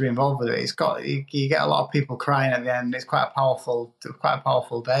proud to be involved with it. You get a lot of people crying at the end. It's quite a powerful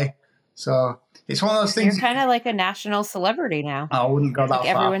day. So it's one of those things. You're kind of like a national celebrity now. I wouldn't go that far.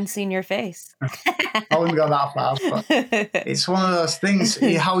 Everyone's seen your face. I wouldn't go that far, but it's one of those things.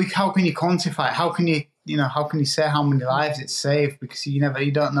 How can you quantify it? How can you say how many lives it's saved? Because you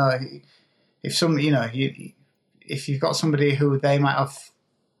don't know if if you've got somebody who they might have,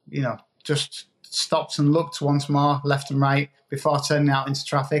 just stopped and looked once more, left and right, before turning out into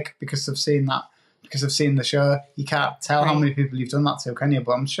traffic because they've seen the show. You can't tell how many people you've done that to, can you?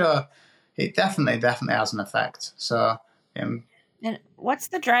 But I'm sure it definitely has an effect. So, and what's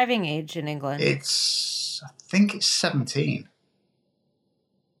the driving age in England? I think it's 17.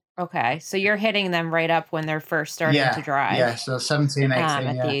 Okay, so you're hitting them right up when they're first starting to drive. Yeah, so 17,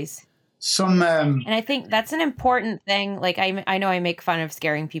 18, these. And I think that's an important thing. Like I know I make fun of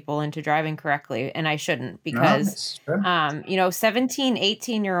scaring people into driving correctly, and I shouldn't, because 17,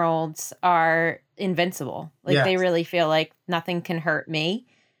 18-year-olds are invincible. Like they really feel like nothing can hurt me.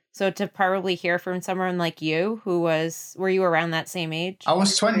 So to probably hear from someone like you, were you around that same age? I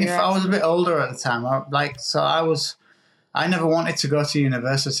was 20. I was a bit older at the time. I never wanted to go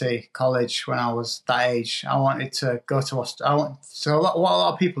to college when I was that age. I wanted to go to Australia. So what a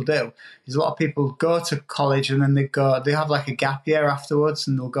lot of people do is a lot of people go to college and then they have like a gap year afterwards,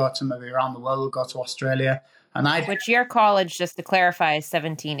 and they'll go to maybe around the world, they'll go to Australia. Which your college, just to clarify, is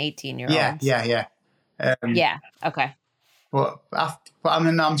 17, 18-year-olds. Yeah. Okay. But I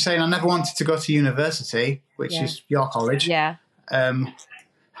mean, I'm saying I never wanted to go to university, which is your college. Yeah.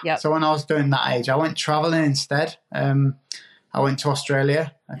 So when I was doing that age, I went traveling instead. I went to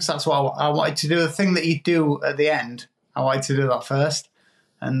Australia because that's what I wanted to do. The thing that you do at the end, I wanted to do that first.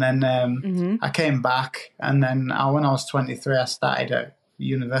 And then I came back, and then when I was 23, I started at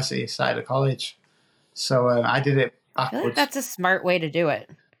university, started at college. So I did it backwards. I feel like that's a smart way to do it.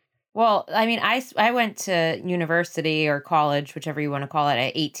 Well, I mean, I went to university or college, whichever you want to call it,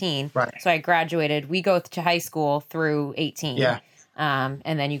 at 18. Right. So I graduated. We go to high school through 18. Yeah. And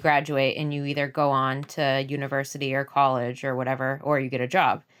then you graduate and you either go on to university or college or whatever, or you get a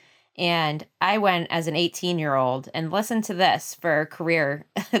job. And I went as an 18-year-old, and listen to this for a career.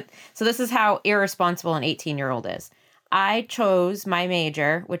 So this is how irresponsible an 18-year-old is. I chose my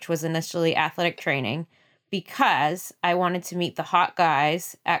major, which was initially athletic training, because I wanted to meet the hot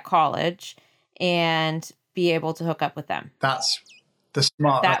guys at college and be able to hook up with them. That's the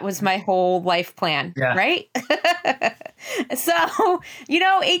smart. That was my whole life plan, right? So,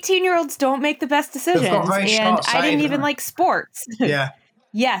 18-year-olds don't make the best decisions. And I didn't even like sports. Yeah.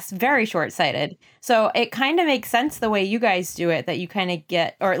 Yes, very short-sighted. So it kind of makes sense the way you guys do it, that you kind of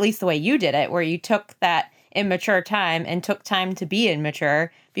get, or at least the way you did it, where you took that immature time and took time to be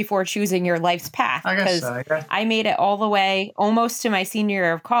immature before choosing your life's path. I guess so, yeah. I made it all the way almost to my senior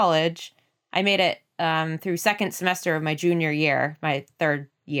year of college. I made it through second semester of my junior year, my third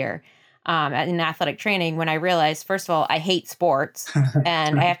year in athletic training, when I realized, first of all, I hate sports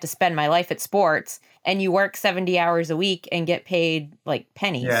and I have to spend my life at sports, and you work 70 hours a week and get paid like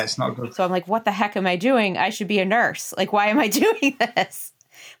pennies. Yeah, it's not good. So I'm like, what the heck am I doing? I should be a nurse. Like, why am I doing this?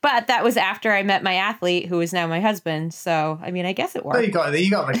 But that was after I met my athlete, who is now my husband. So, I mean, I guess it worked. You got the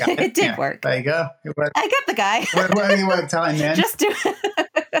guy. It did work. There you go. I got the guy. Where you worked out in the end.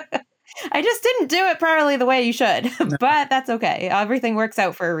 I just didn't do it properly the way you should. No. But that's okay. Everything works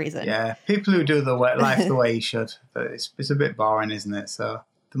out for a reason. Yeah. People who do life the way you should. It's a bit boring, isn't it? So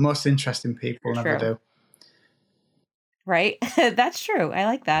the most interesting people never do. Right? That's true. I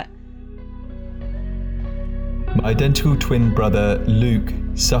like that. My identical twin brother, Luke,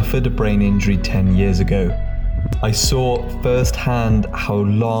 suffered a brain injury 10 years ago. I saw firsthand how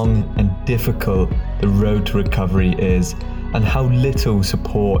long and difficult the road to recovery is, and how little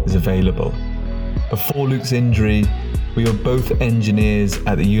support is available. Before Luke's injury, we were both engineers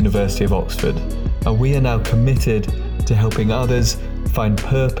at the University of Oxford, and we are now committed to helping others find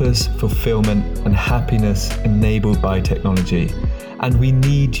purpose, fulfillment, and happiness enabled by technology. And we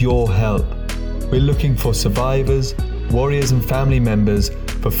need your help. We're looking for survivors, warriors, and family members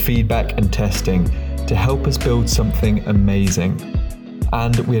for feedback and testing to help us build something amazing.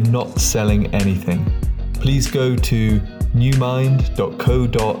 And we're not selling anything. Please go to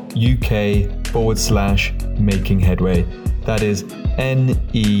newmind.co.uk/making headway. That is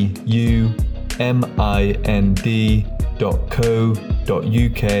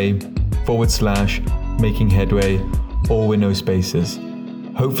NEUMIND.co.uk/making headway, all with no spaces.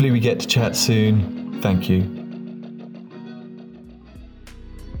 Hopefully we get to chat soon. Thank you.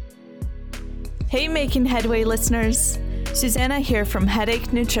 Hey Making Headway listeners, Susanna here from Headache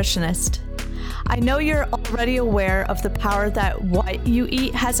Nutritionist. I know you're already aware of the power that what you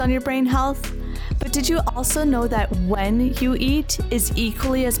eat has on your brain health, but did you also know that when you eat is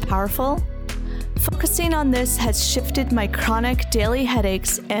equally as powerful? Focusing on this has shifted my chronic daily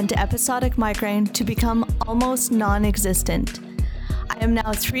headaches and episodic migraine to become almost non-existent. I am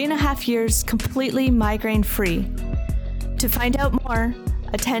now 3.5 years completely migraine-free. To find out more,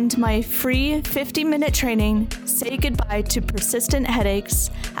 attend my free 50-minute training, Say Goodbye to Persistent Headaches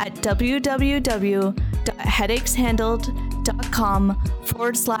at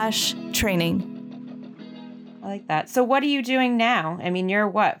www.headacheshandled.com/training. I like that. So what are you doing now? I mean, you're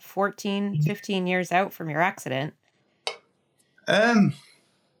what, 14, 15 years out from your accident?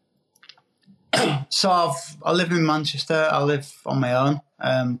 So I live in Manchester. I live on my own.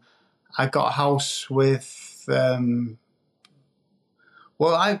 I got a house with. I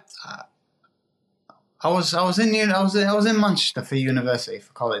was in Manchester for university,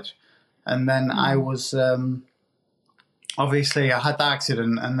 for college, and then I was obviously I had the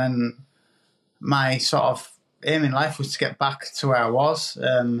accident, and then my sort of aim in life was to get back to where I was.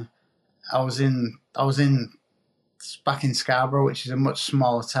 I was back in Scarborough, which is a much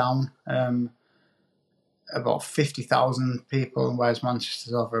smaller town, about 50,000 people, whereas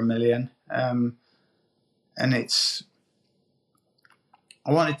Manchester's over 1 million. And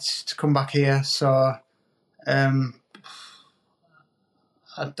I wanted to come back here, so I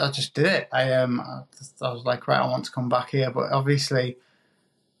just did it. I was like, right, I want to come back here. But obviously,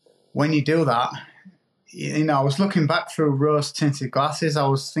 when you do that, I was looking back through rose-tinted glasses. I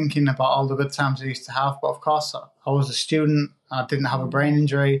was thinking about all the good times I used to have. But of course, I was a student. I didn't have a brain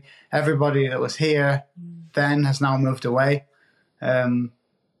injury. Everybody that was here then has now moved away.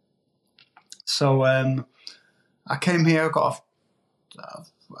 So I came here.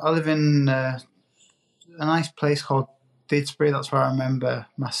 I live in a nice place called Didsbury. That's where I remember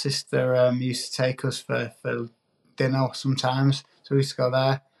my sister used to take us for dinner sometimes. So we used to go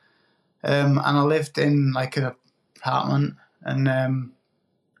there. And I lived in like an apartment, and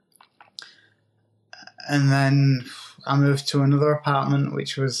then I moved to another apartment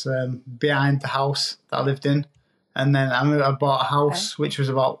which was behind the house that I lived in, and then I bought a house which was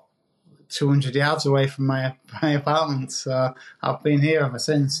about 200 yards away from my apartment. So I've been here ever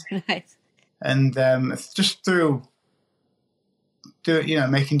since. Nice. And just through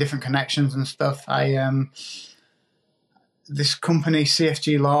making different connections and stuff, this company,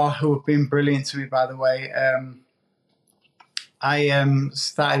 CFG Law, who have been brilliant to me, by the way, I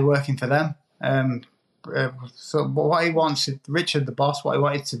started working for them. So what he wanted, Richard, the boss, what he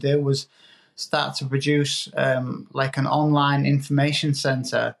wanted to do was start to produce like an online information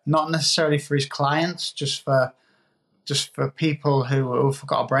center, not necessarily for his clients, just for people who've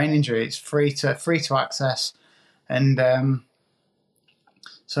got a brain injury. It's free to access, and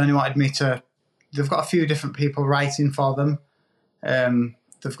so he wanted me to. They've got a few different people writing for them.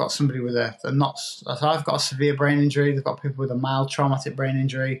 They've got somebody with so I've got a severe brain injury. They've got people with a mild traumatic brain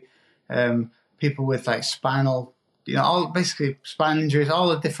injury, people with like spinal, all basically spinal injuries, all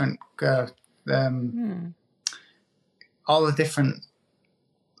the different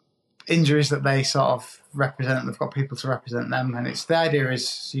injuries that they sort of represent. They've got people to represent them, and the idea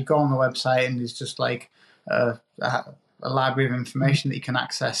is you go on the website and it's just like a library of information that you can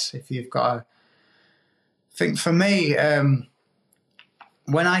access if you've got I think for me,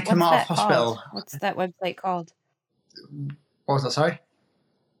 when I came out of hospital... What's that website called? What was that, sorry?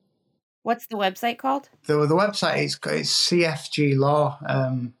 What's the website called? The website is CFG Law,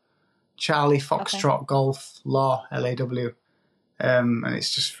 Charlie Foxtrot Golf Law, LAW. And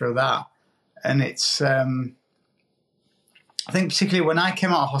it's just through that. And it's... I think particularly when I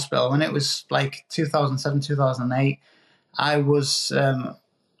came out of hospital, when it was like 2007, 2008, I was... the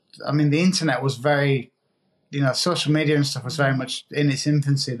internet was very... social media and stuff was very much in its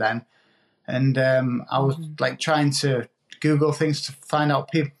infancy then. and I was like trying to Google things to find out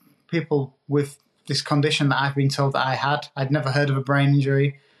people with this condition that I've been told that I had. I'd never heard of a brain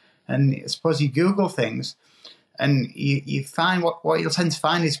injury, and I suppose you Google things, and you find what you'll tend to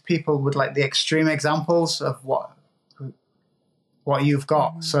find is people with like the extreme examples of what you've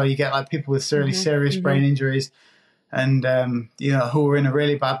got. So you get like people with really serious brain injuries, and who were in a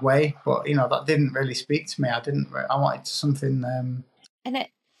really bad way. But that didn't really speak to me. I wanted something. And it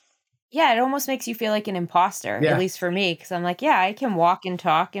almost makes you feel like an imposter, at least for me, because I'm like, I can walk and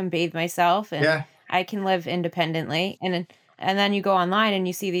talk and bathe myself, and I can live independently. And then you go online and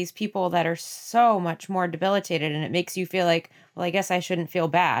you see these people that are so much more debilitated, and it makes you feel like, well, I guess I shouldn't feel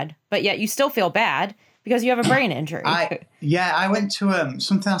bad, but yet you still feel bad because you have a brain injury. I went to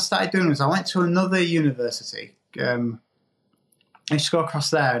something I started doing was I went to another university. I used to go across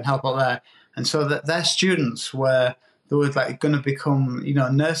there and help out there, and so that their students were like going to become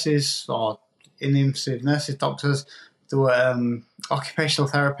nurses, or in the industry of nurses, doctors. There were occupational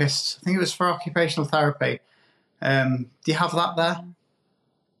therapists. I think it was for occupational therapy. Do you have that there?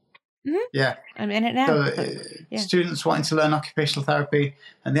 Mm-hmm. Yeah, I'm in it now. So, students wanting to learn occupational therapy,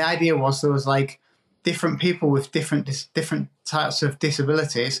 and the idea was there was like different people with different types of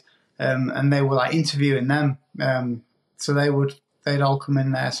disabilities, and they were like interviewing them. So they'd all come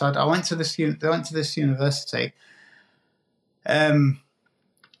in there. So I went to this university.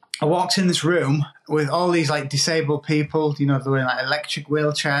 I walked in this room with all these like disabled people. They were in like electric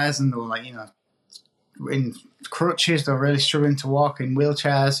wheelchairs, and they were like in crutches. They were really struggling to walk in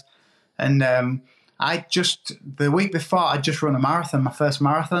wheelchairs. And the week before I just run a marathon, my first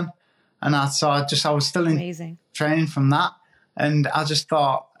marathon, and I was still in training from that, and I just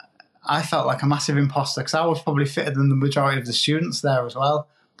thought I felt like a massive imposter because I was probably fitter than the majority of the students there as well.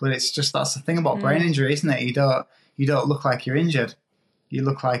 But it's just that's the thing about brain injury, isn't it? You don't look like you're injured. You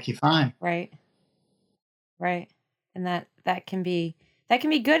look like you're fine. Right. And that can be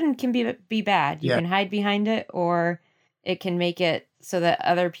good and can be bad. You can hide behind it, or it can make it so that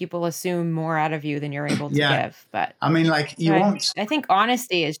other people assume more out of you than you're able to give. But I mean, like I think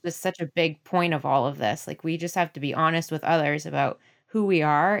honesty is just such a big point of all of this. Like we just have to be honest with others about who we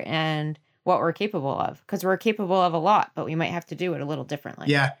are and what we're capable of, because we're capable of a lot, but we might have to do it a little differently.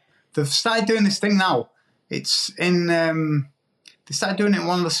 Yeah. They've started doing this thing now. It's in, they started doing it in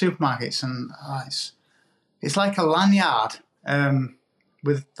one of the supermarkets, and it's like a lanyard,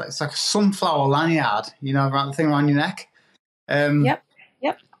 it's like a sunflower lanyard, around the thing around your neck. Yep.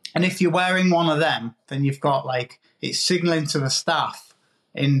 And if you're wearing one of them, then you've got like, it's signaling to the staff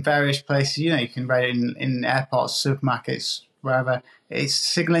in various places. You can wear it in airports, supermarkets, wherever. It's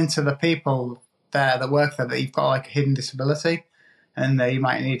signaling to the people there that work there that you've got like a hidden disability, and you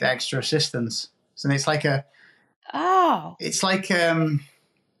might need extra assistance. So it's like it's like a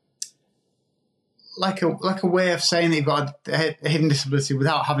way of saying that you've got a hidden disability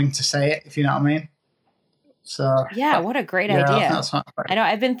without having to say it, if you know what I mean. So what a great idea. I know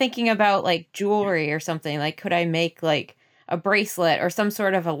I've been thinking about like jewelry or something. Like, could I make like a bracelet or some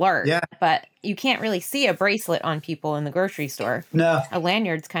sort of alert? Yeah. But you can't really see a bracelet on people in the grocery store. No. A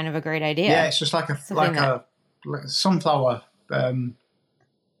lanyard's kind of a great idea. Yeah, it's just like a sunflower. Sunflower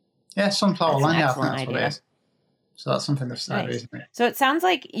lanyard. I think that's what it is. So that's something they've started, isn't it? So it sounds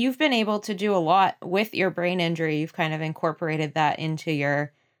like you've been able to do a lot with your brain injury. You've kind of incorporated that into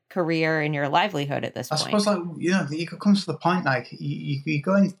your career and your livelihood at this point. I suppose, like, it comes to the point, like, you're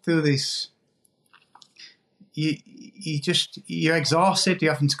going through this, you're exhausted,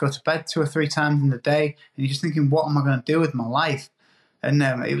 you're having to go to bed 2 or 3 times in the day, and you're just thinking, what am I going to do with my life? And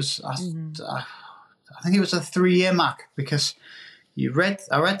it was, I think it was a 3-year mark, because I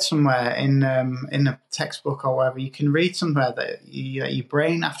read somewhere in a textbook or whatever, you can read somewhere that your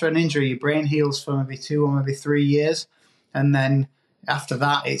brain, after an injury, your brain heals for maybe 2 or maybe 3 years, and then after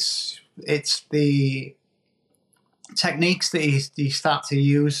that, it's the techniques that you start to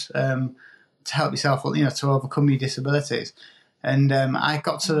use to help yourself, to overcome your disabilities. And I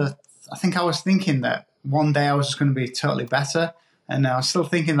got to I think I was thinking that one day I was just going to be totally better, and I was still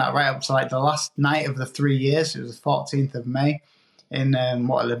thinking that right up to like the last night of the 3 years. It was the 14th of May in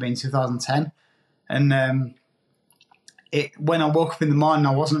what would have been 2010, and when I woke up in the morning,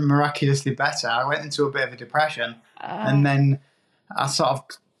 I wasn't miraculously better. I went into a bit of a depression, and then I sort of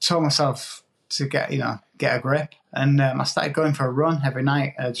told myself to get a grip, and I started going for a run every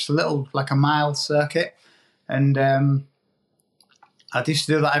night, just a little, like a mile circuit, and I used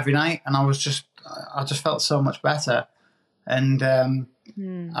to do that every night, and I just felt so much better, and I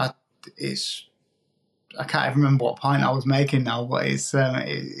can't even remember what point I was making now, but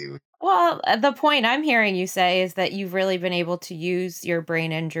Well, the point I'm hearing you say is that you've really been able to use your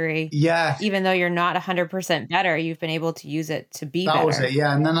brain injury. Yeah, Even though you're not 100% better, you've been able to use it to be better. that was it.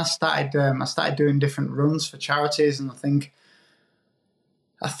 Yeah, and then I started doing different runs for charities, and I think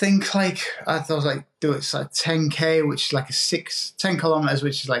like I thought like do it's like 10K, which is like 10 kilometers,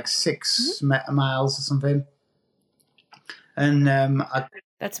 which is like 6 miles or something. And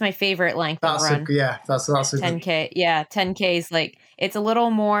that's my favorite length of run. That's a 10K. Yeah, 10K is like, it's a little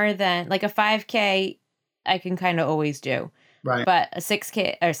more than like a 5K I can kind of always do. Right. But a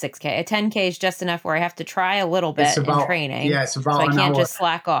 10K is just enough where I have to try a little bit in training. Yeah, it's about so I an can't hour. just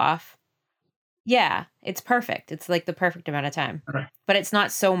slack off. Yeah, it's perfect. It's like the perfect amount of time. Okay. But it's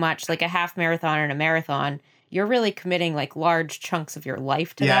not so much like a half marathon and a marathon. You're really committing like large chunks of your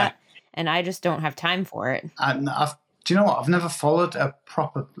life to that. And I just don't have time for it. Do you know what? I've never followed a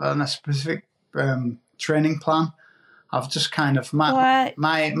specific training plan. I've just kind of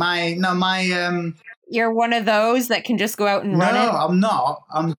You're one of those that can just go out and run it? No, I'm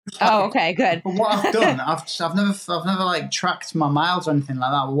not. Okay, good. But what I've done, I've never like tracked my miles or anything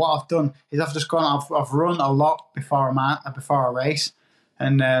like that. But what I've done is I've just I've run a lot before a race,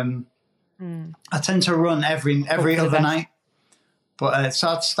 and I tend to run every other night. But so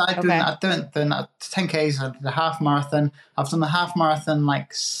I've started doing. I've done 10Ks. I did the half marathon. I've done the half marathon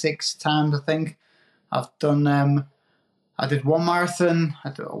like 6 times, I think. I've done. I did one marathon.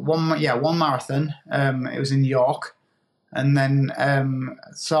 One marathon. It was in York, and then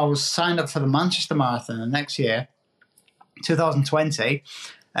so I was signed up for the Manchester Marathon the next year, 2020,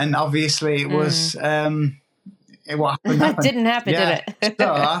 and obviously it was. What happened? It didn't happen, did it?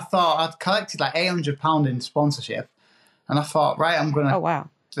 So I thought I'd collected like £800 in sponsorship, and I thought, right, I'm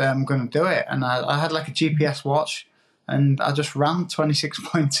gonna do it, and I had like a GPS watch, and I just ran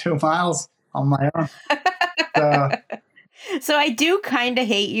 26.2 miles on my own. So I do kind of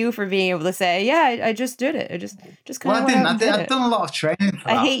hate you for being able to say, yeah, I just did it. I just kind of I've done a lot of training for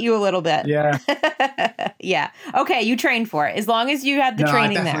that. I hate you a little bit. Yeah. Yeah. Okay, you trained for it. As long as you had the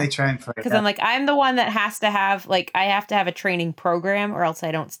training there. I definitely trained for it. Because I'm the one that has to have, like, I have to have a training program or else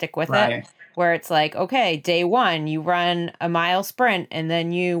I don't stick with it. Where it's like, okay, day 1, you run a mile sprint and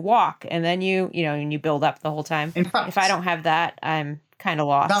then you walk and then you build up the whole time. In fact, if I don't have that, I'm kind of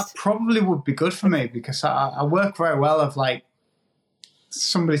lost. That probably would be good for me because I work very well if like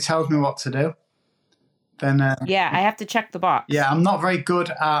somebody tells me what to do. Then I have to check the box. Yeah, I'm not very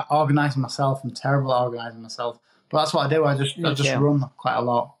good at organising myself. I'm terrible at organising myself. But that's what I do. I just run quite a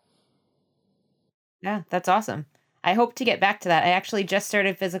lot. Yeah, that's awesome. I hope to get back to that. I actually just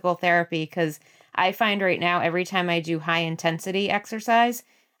started physical therapy because I find right now every time I do high intensity exercise,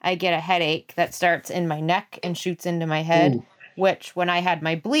 I get a headache that starts in my neck and shoots into my head. Ooh. Which, when I had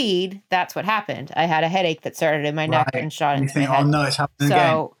my bleed, that's what happened. I had a headache that started in my neck and shot into my head. Oh no, it's happening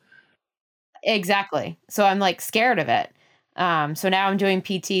again. Exactly. So I'm like scared of it. So now I'm doing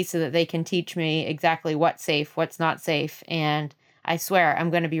PT so that they can teach me exactly what's safe, what's not safe. And I swear I'm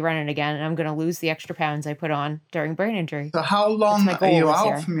going to be running again and I'm going to lose the extra pounds I put on during brain injury. So how long are you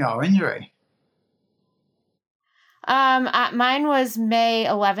out from your injury? Mine was May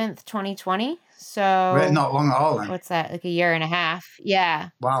 11th, 2020. So not long at all then. What's that? Like a year and a half. Yeah.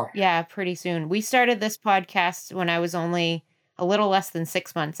 Wow. Yeah, pretty soon. We started this podcast when I was only a little less than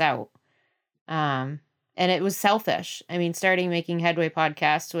 6 months out. And it was selfish. I mean, starting Making Headway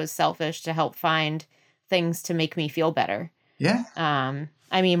podcast was selfish to help find things to make me feel better. Yeah.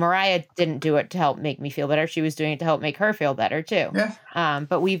 I mean, Mariah didn't do it to help make me feel better. She was doing it to help make her feel better too. Yeah.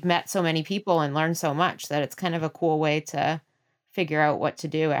 But we've met so many people and learned so much that it's kind of a cool way to figure out what to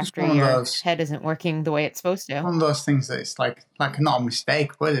do after your head isn't working the way it's supposed to. One of those things that it's like not a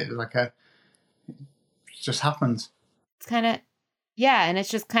mistake, but it like it just happens. It's kind of, yeah. And it's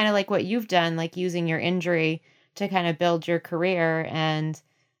just kind of like what you've done, like using your injury to kind of build your career. And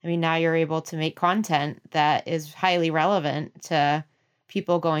I mean, now you're able to make content that is highly relevant to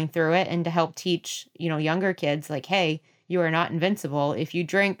people going through it and to help teach, younger kids like, hey, you are not invincible. If you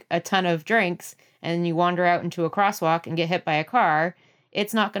drink a ton of drinks and you wander out into a crosswalk and get hit by a car,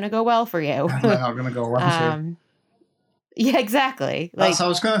 it's not going to go well for you. It's not going to go well for you. Yeah, exactly. That's what I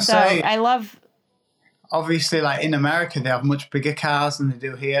was going to say. I love... Obviously, like in America, they have much bigger cars than they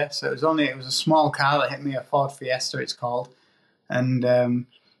do here. So it was a small car that hit me, a Ford Fiesta it's called. And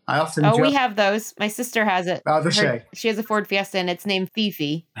I often... we have those. My sister has it. Oh, does she? She has a Ford Fiesta and it's named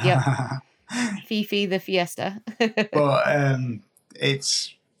Fifi. Yep. Fifi the Fiesta. But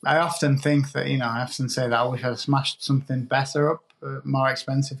I often think that, I often say that I wish I'd smashed something better up, a more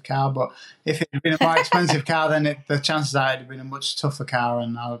expensive car. But if it had been a more expensive car, then the chances are it had been a much tougher car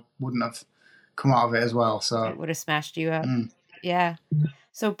and I wouldn't have come out of it as well. So it would have smashed you up. Yeah.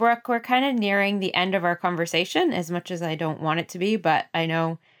 So, Brooke, we're kind of nearing the end of our conversation, as much as I don't want it to be, but I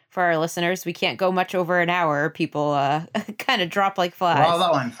know for our listeners, we can't go much over an hour. People kind of drop like flies. Wow,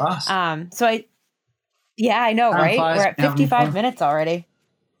 that went fast. I know, right? Flies, we're at 55 minutes already.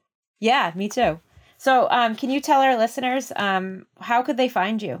 Yeah, me too. So, can you tell our listeners how could they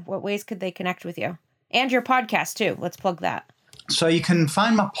find you? What ways could they connect with you? And your podcast too. Let's plug that. So you can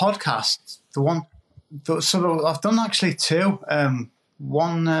find my podcast. I've done actually two. So the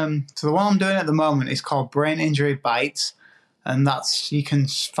one I'm doing at the moment is called Brain Injury Bites, and you can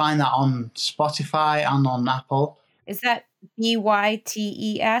find that on Spotify and on Apple. Is that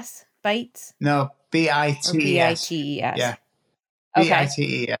BYTES Bites? No, BITES. BITES. Yeah. Okay.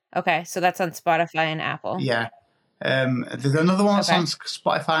 BITES. Okay, so that's on Spotify and Apple. Yeah. There's another one that's on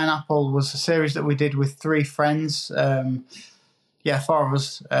Spotify and Apple. Was a series that we did with three friends. 4 of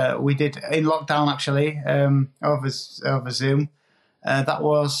us. We did in lockdown actually, over Zoom. That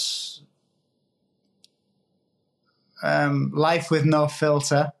was Life with No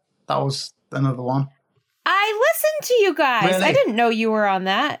Filter. That was another one. I listened to you guys. Really? I didn't know you were on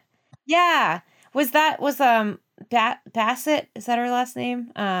that. Yeah. Was Bassett? Is that her last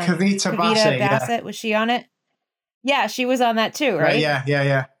name? Kavita Bassett. Bassett. Yeah. Was she on it? Yeah, she was on that too, right? Yeah.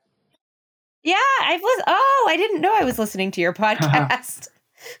 Yeah, I didn't know I was listening to your podcast.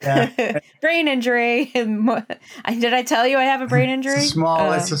 Brain injury. Did I tell you I have a brain injury? It's a small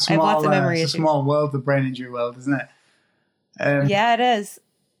I have lots of memory issues. small world, the brain injury world, isn't it? Yeah, it is.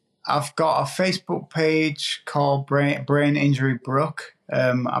 I've got a Facebook page called Brain Injury Brooke.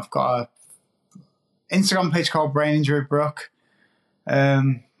 I've got a Instagram page called Brain Injury Brooke.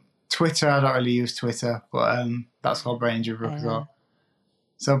 Twitter, I don't really use Twitter, but that's called Brain Injury Brooke as well.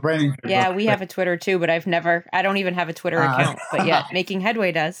 So Brain Injury Brooke. We have a Twitter too, but I don't even have a Twitter account, but yeah, Making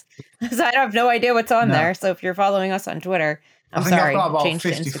Headway does. So I have no idea what's on there. So if you're following us on Twitter, I'm sorry. I've got about change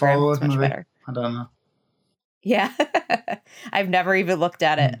 50 to Instagram. followers, It's much maybe. better. I don't know. Yeah. I've never even looked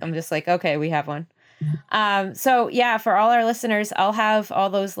at it. I'm just like, okay, we have one. So yeah, for all our listeners, I'll have all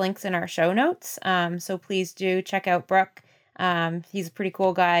those links in our show notes. So please do check out Brooke. He's a pretty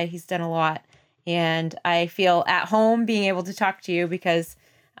cool guy. He's done a lot. And I feel at home being able to talk to you because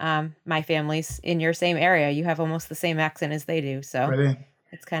my family's in your same area. You have almost the same accent as they do. So Brilliant.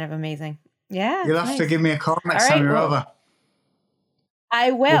 It's kind of amazing. Yeah. You'll have to give me a call next time you're over.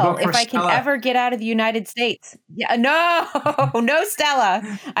 I will, if I can Stella. ever get out of the United States. Yeah, no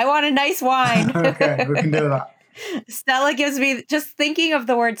Stella. I want a nice wine. Okay, we can do that. Stella gives me, just thinking of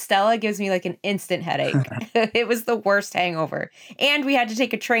the word Stella gives me like an instant headache. It was the worst hangover. And we had to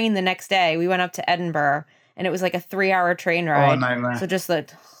take a train the next day. We went up to Edinburgh and it was like a 3-hour train ride. Oh, nightmare. So just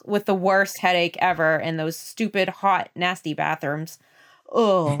with the worst headache ever and those stupid, hot, nasty bathrooms.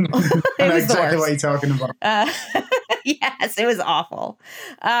 Oh, I know exactly what you're talking about. Yes, it was awful.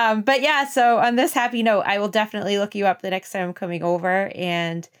 But yeah, so on this happy note, I will definitely look you up the next time I'm coming over.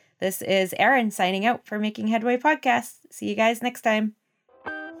 And this is Erin signing out for Making Headway Podcast. See you guys next time.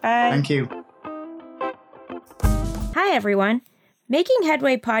 Bye. Thank you. Hi, everyone. Making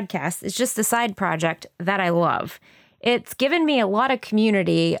Headway Podcast is just a side project that I love. It's given me a lot of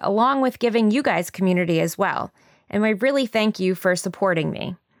community, along with giving you guys community as well. And I really thank you for supporting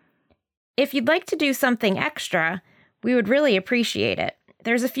me. If you'd like to do something extra, we would really appreciate it.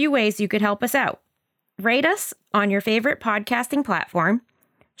 There's a few ways you could help us out. Rate us on your favorite podcasting platform.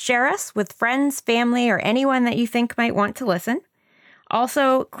 Share us with friends, family, or anyone that you think might want to listen.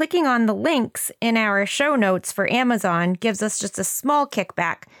 Also, clicking on the links in our show notes for Amazon gives us just a small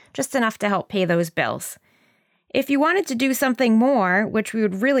kickback, just enough to help pay those bills. If you wanted to do something more, which we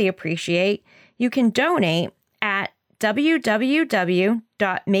would really appreciate, you can donate at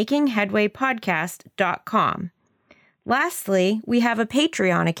www.makingheadwaypodcast.com. Lastly, we have a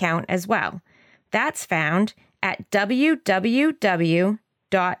Patreon account as well. That's found at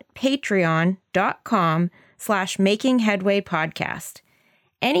www.patreon.com/makingheadwaypodcast.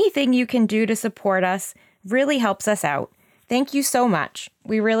 Anything you can do to support us really helps us out. Thank you so much.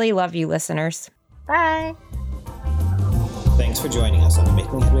 We really love you, listeners. Bye. Thanks for joining us on the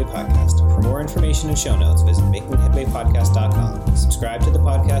Making Headway Podcast. For more information and show notes, visit makingheadwaypodcast.com. Subscribe to the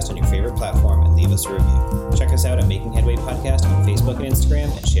podcast on your favorite platform and leave us a review. Check us out at Making Headway Podcast on Facebook and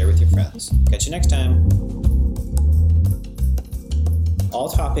Instagram and share with your friends. Catch you next time. All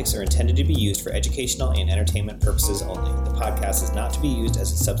topics are intended to be used for educational and entertainment purposes only. The podcast is not to be used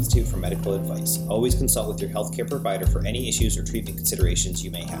as a substitute for medical advice. Always consult with your healthcare provider for any issues or treatment considerations you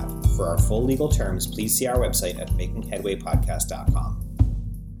may have. For our full legal terms, please see our website at makingheadwaypodcast.com.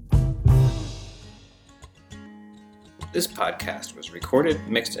 This podcast was recorded,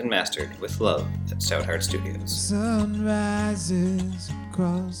 mixed, and mastered with love at Stoutheart Studios. Sun rises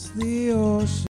across the ocean.